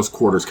 very close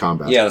quarters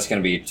combat. Yeah, that's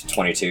going to be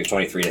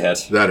 23 to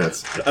hit. That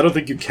is. I don't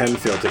think you can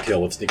fail to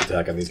kill with sneak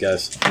attack on these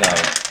guys.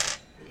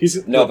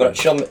 No, but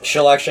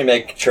she'll actually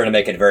make sure to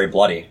make it very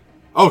bloody.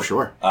 Oh,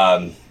 sure.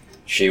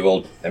 She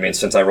will. I mean,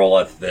 since I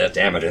roll the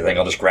damage, I think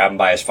I'll just grab him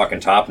by his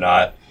fucking top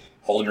knot,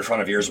 hold him in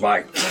front of ears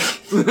by.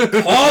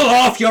 Call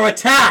off your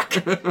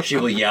attack! She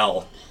will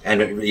yell,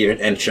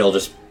 and she'll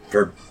just,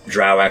 her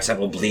drow accent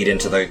will bleed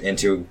into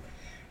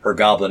her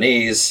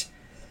goblinese.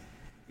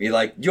 Be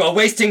like, you are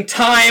wasting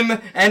time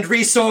and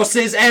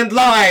resources and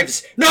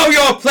lives. Know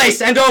your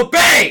place and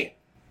obey.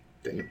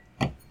 Damn.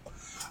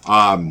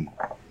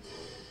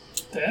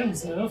 Damn,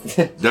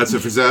 Zev. That's it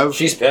for Zev.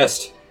 She's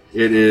pissed.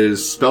 It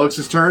is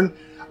Spellix's turn.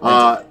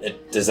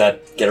 Does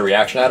that get a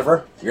reaction out of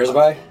her? Yours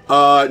by?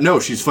 No,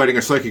 she's fighting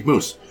a psychic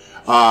moose.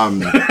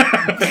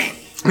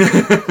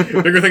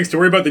 Bigger things to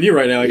worry about than you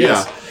right now, I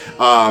guess.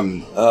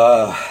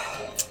 Yeah.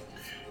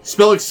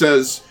 Spellix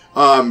says,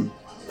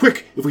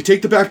 quick, if we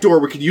take the back door,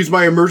 we can use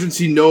my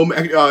emergency gnome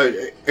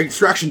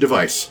extraction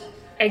device.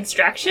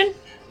 Extraction?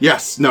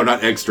 Yes. No,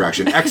 not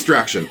extraction.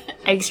 Extraction.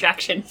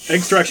 Extraction.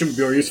 Extraction would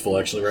be more useful,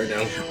 actually, right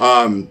now.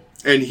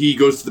 And he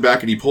goes to the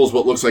back and he pulls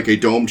what looks like a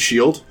domed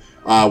shield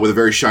with a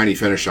very shiny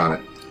finish on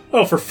it.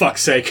 Oh, for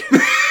fuck's sake.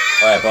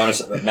 Alright,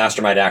 bonus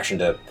mastermind action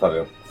to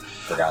Pavu.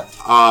 Forgot.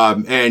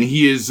 And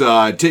he is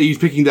he's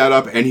picking that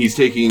up and he's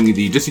taking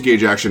the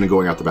disengage action and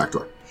going out the back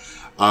door.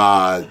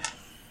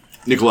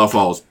 Nicolau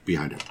follows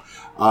behind him.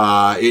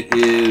 It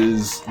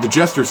is the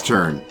Jester's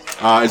turn.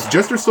 Is the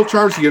Jester still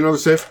charged to get another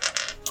save?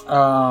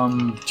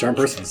 Charm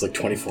person is like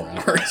 24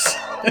 hours.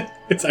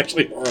 It's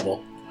actually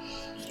horrible.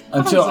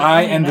 Until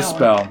I end the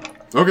spell.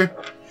 Okay.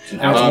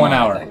 And it's 1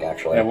 hour. I think,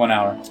 actually. Yeah, 1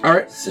 hour. All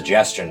right.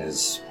 Suggestion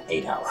is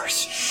 8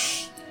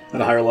 hours.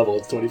 At a higher level,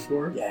 it's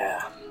 24.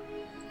 Yeah.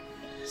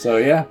 So,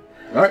 yeah.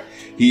 All right.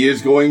 He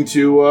is going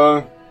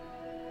to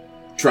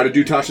try to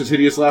do Tasha's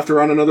hideous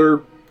laughter on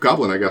another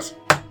goblin, I guess.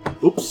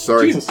 Oops,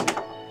 sorry. Jesus.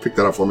 Pick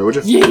that up for me, would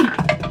you?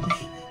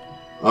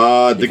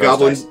 The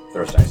goblin.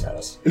 Throws dice at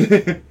us.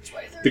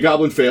 The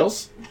goblin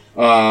fails.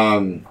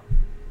 And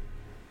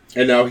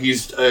now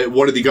he's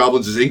one of the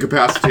goblins is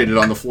incapacitated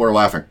on the floor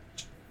laughing.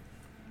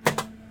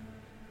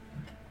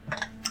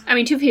 I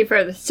mean, to be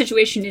fair, the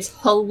situation is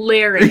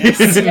hilarious.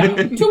 Yeah,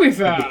 to be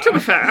fair. To be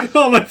fair.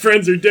 All my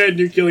friends are dead and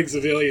you're killing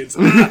civilians.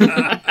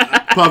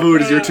 Pavu,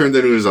 it is your turn,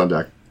 then Una's on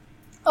deck.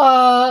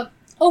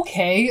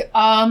 Okay.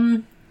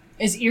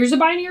 Is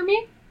Irzabai near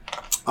me?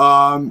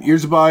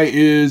 Irzabai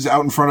is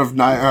out in front of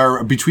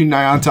between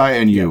Nyantai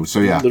and you, so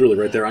yeah. Literally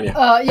right there on you.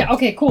 Yeah,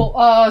 okay, cool.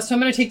 So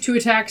I'm gonna take 2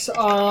 attacks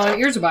on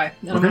Irzabai,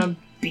 and I'm gonna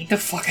beat the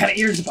fuck out of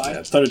Irzabai. Yeah,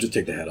 it's time to just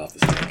take the head off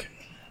this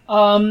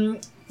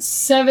thing.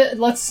 7,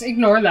 let's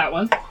ignore that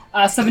one.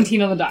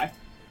 17 on the die.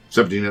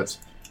 17 hits.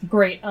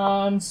 Great.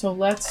 So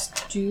let's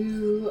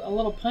do a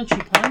little punchy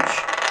punch.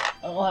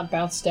 Oh, that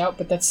bounced out,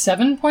 but that's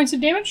 7 points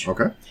of damage.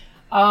 Okay.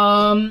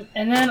 And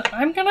then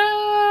I'm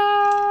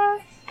gonna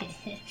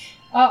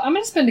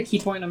spend a key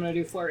point and I'm gonna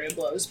do Flurry of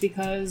Blows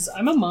because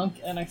I'm a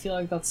monk and I feel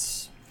like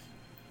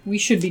we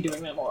should be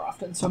doing that more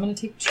often. So I'm gonna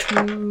take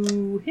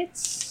 2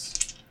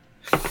 hits.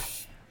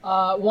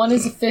 One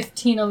is a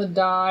 15 on the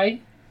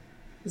die.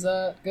 Is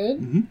that good?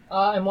 Mm-hmm.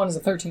 And one is a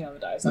 13 on the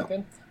die. Is that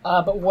good?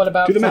 But what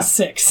about Do the plus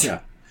math. 6? Yeah.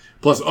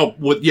 Plus, yeah.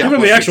 Give him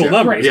plus the actual 6, yeah.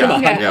 numbers. Yeah, Come on.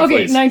 Okay, yeah, okay,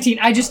 please. 19.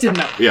 I just didn't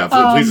know. Yeah,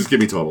 please just give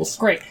me totals.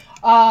 Great.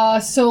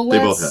 So They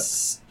both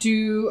let's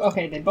do.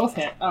 Okay, they both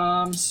hit.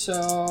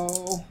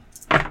 So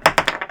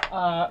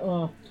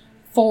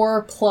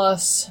 4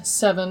 plus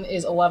 7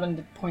 is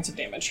 11 points of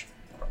damage.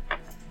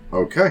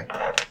 Okay.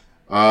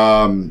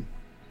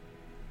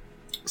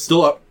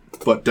 Still up,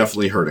 but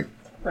definitely hurting.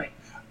 Right.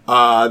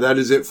 That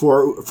is it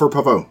for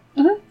Pavu.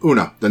 Mm-hmm.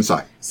 Una, then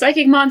Sai.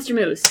 Psychic Monster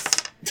Moose.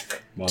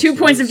 2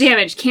 points of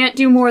damage. Can't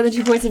do more than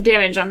 2 points of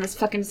damage on this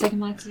fucking Psychic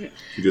Monster.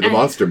 You do the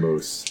monster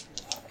moose.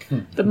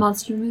 The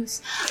Monster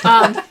Moose.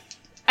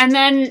 And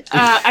then,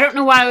 I don't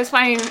know why I was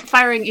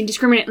firing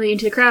indiscriminately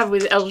into the crowd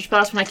with Eldritch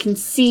Blast when I can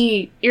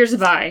see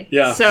Irzabai.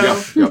 Yeah. So,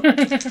 Yep.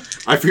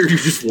 I figured you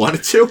just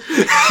wanted to.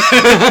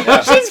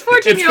 she's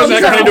 14-year-old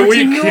It's girl. kind of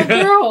weak. 14-year-old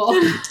girl.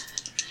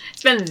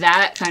 It's been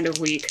that kind of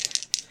week.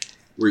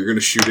 Where you're going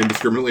to shoot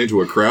indiscriminately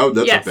into a crowd?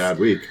 That's Yes. a bad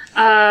week.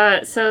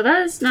 So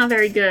that is not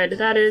very good.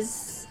 That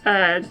is,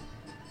 I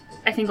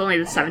think only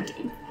the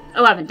 17.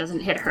 11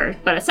 doesn't hit her,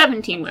 but a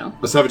 17 will.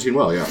 A 17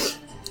 well, yeah.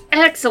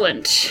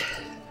 Excellent.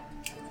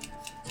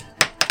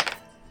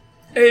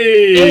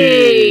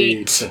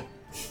 8.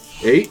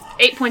 8?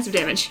 8 points of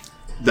damage.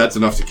 That's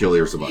enough to kill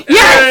Irsabai.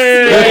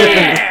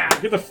 Yes!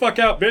 Get the fuck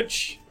out,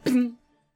 bitch.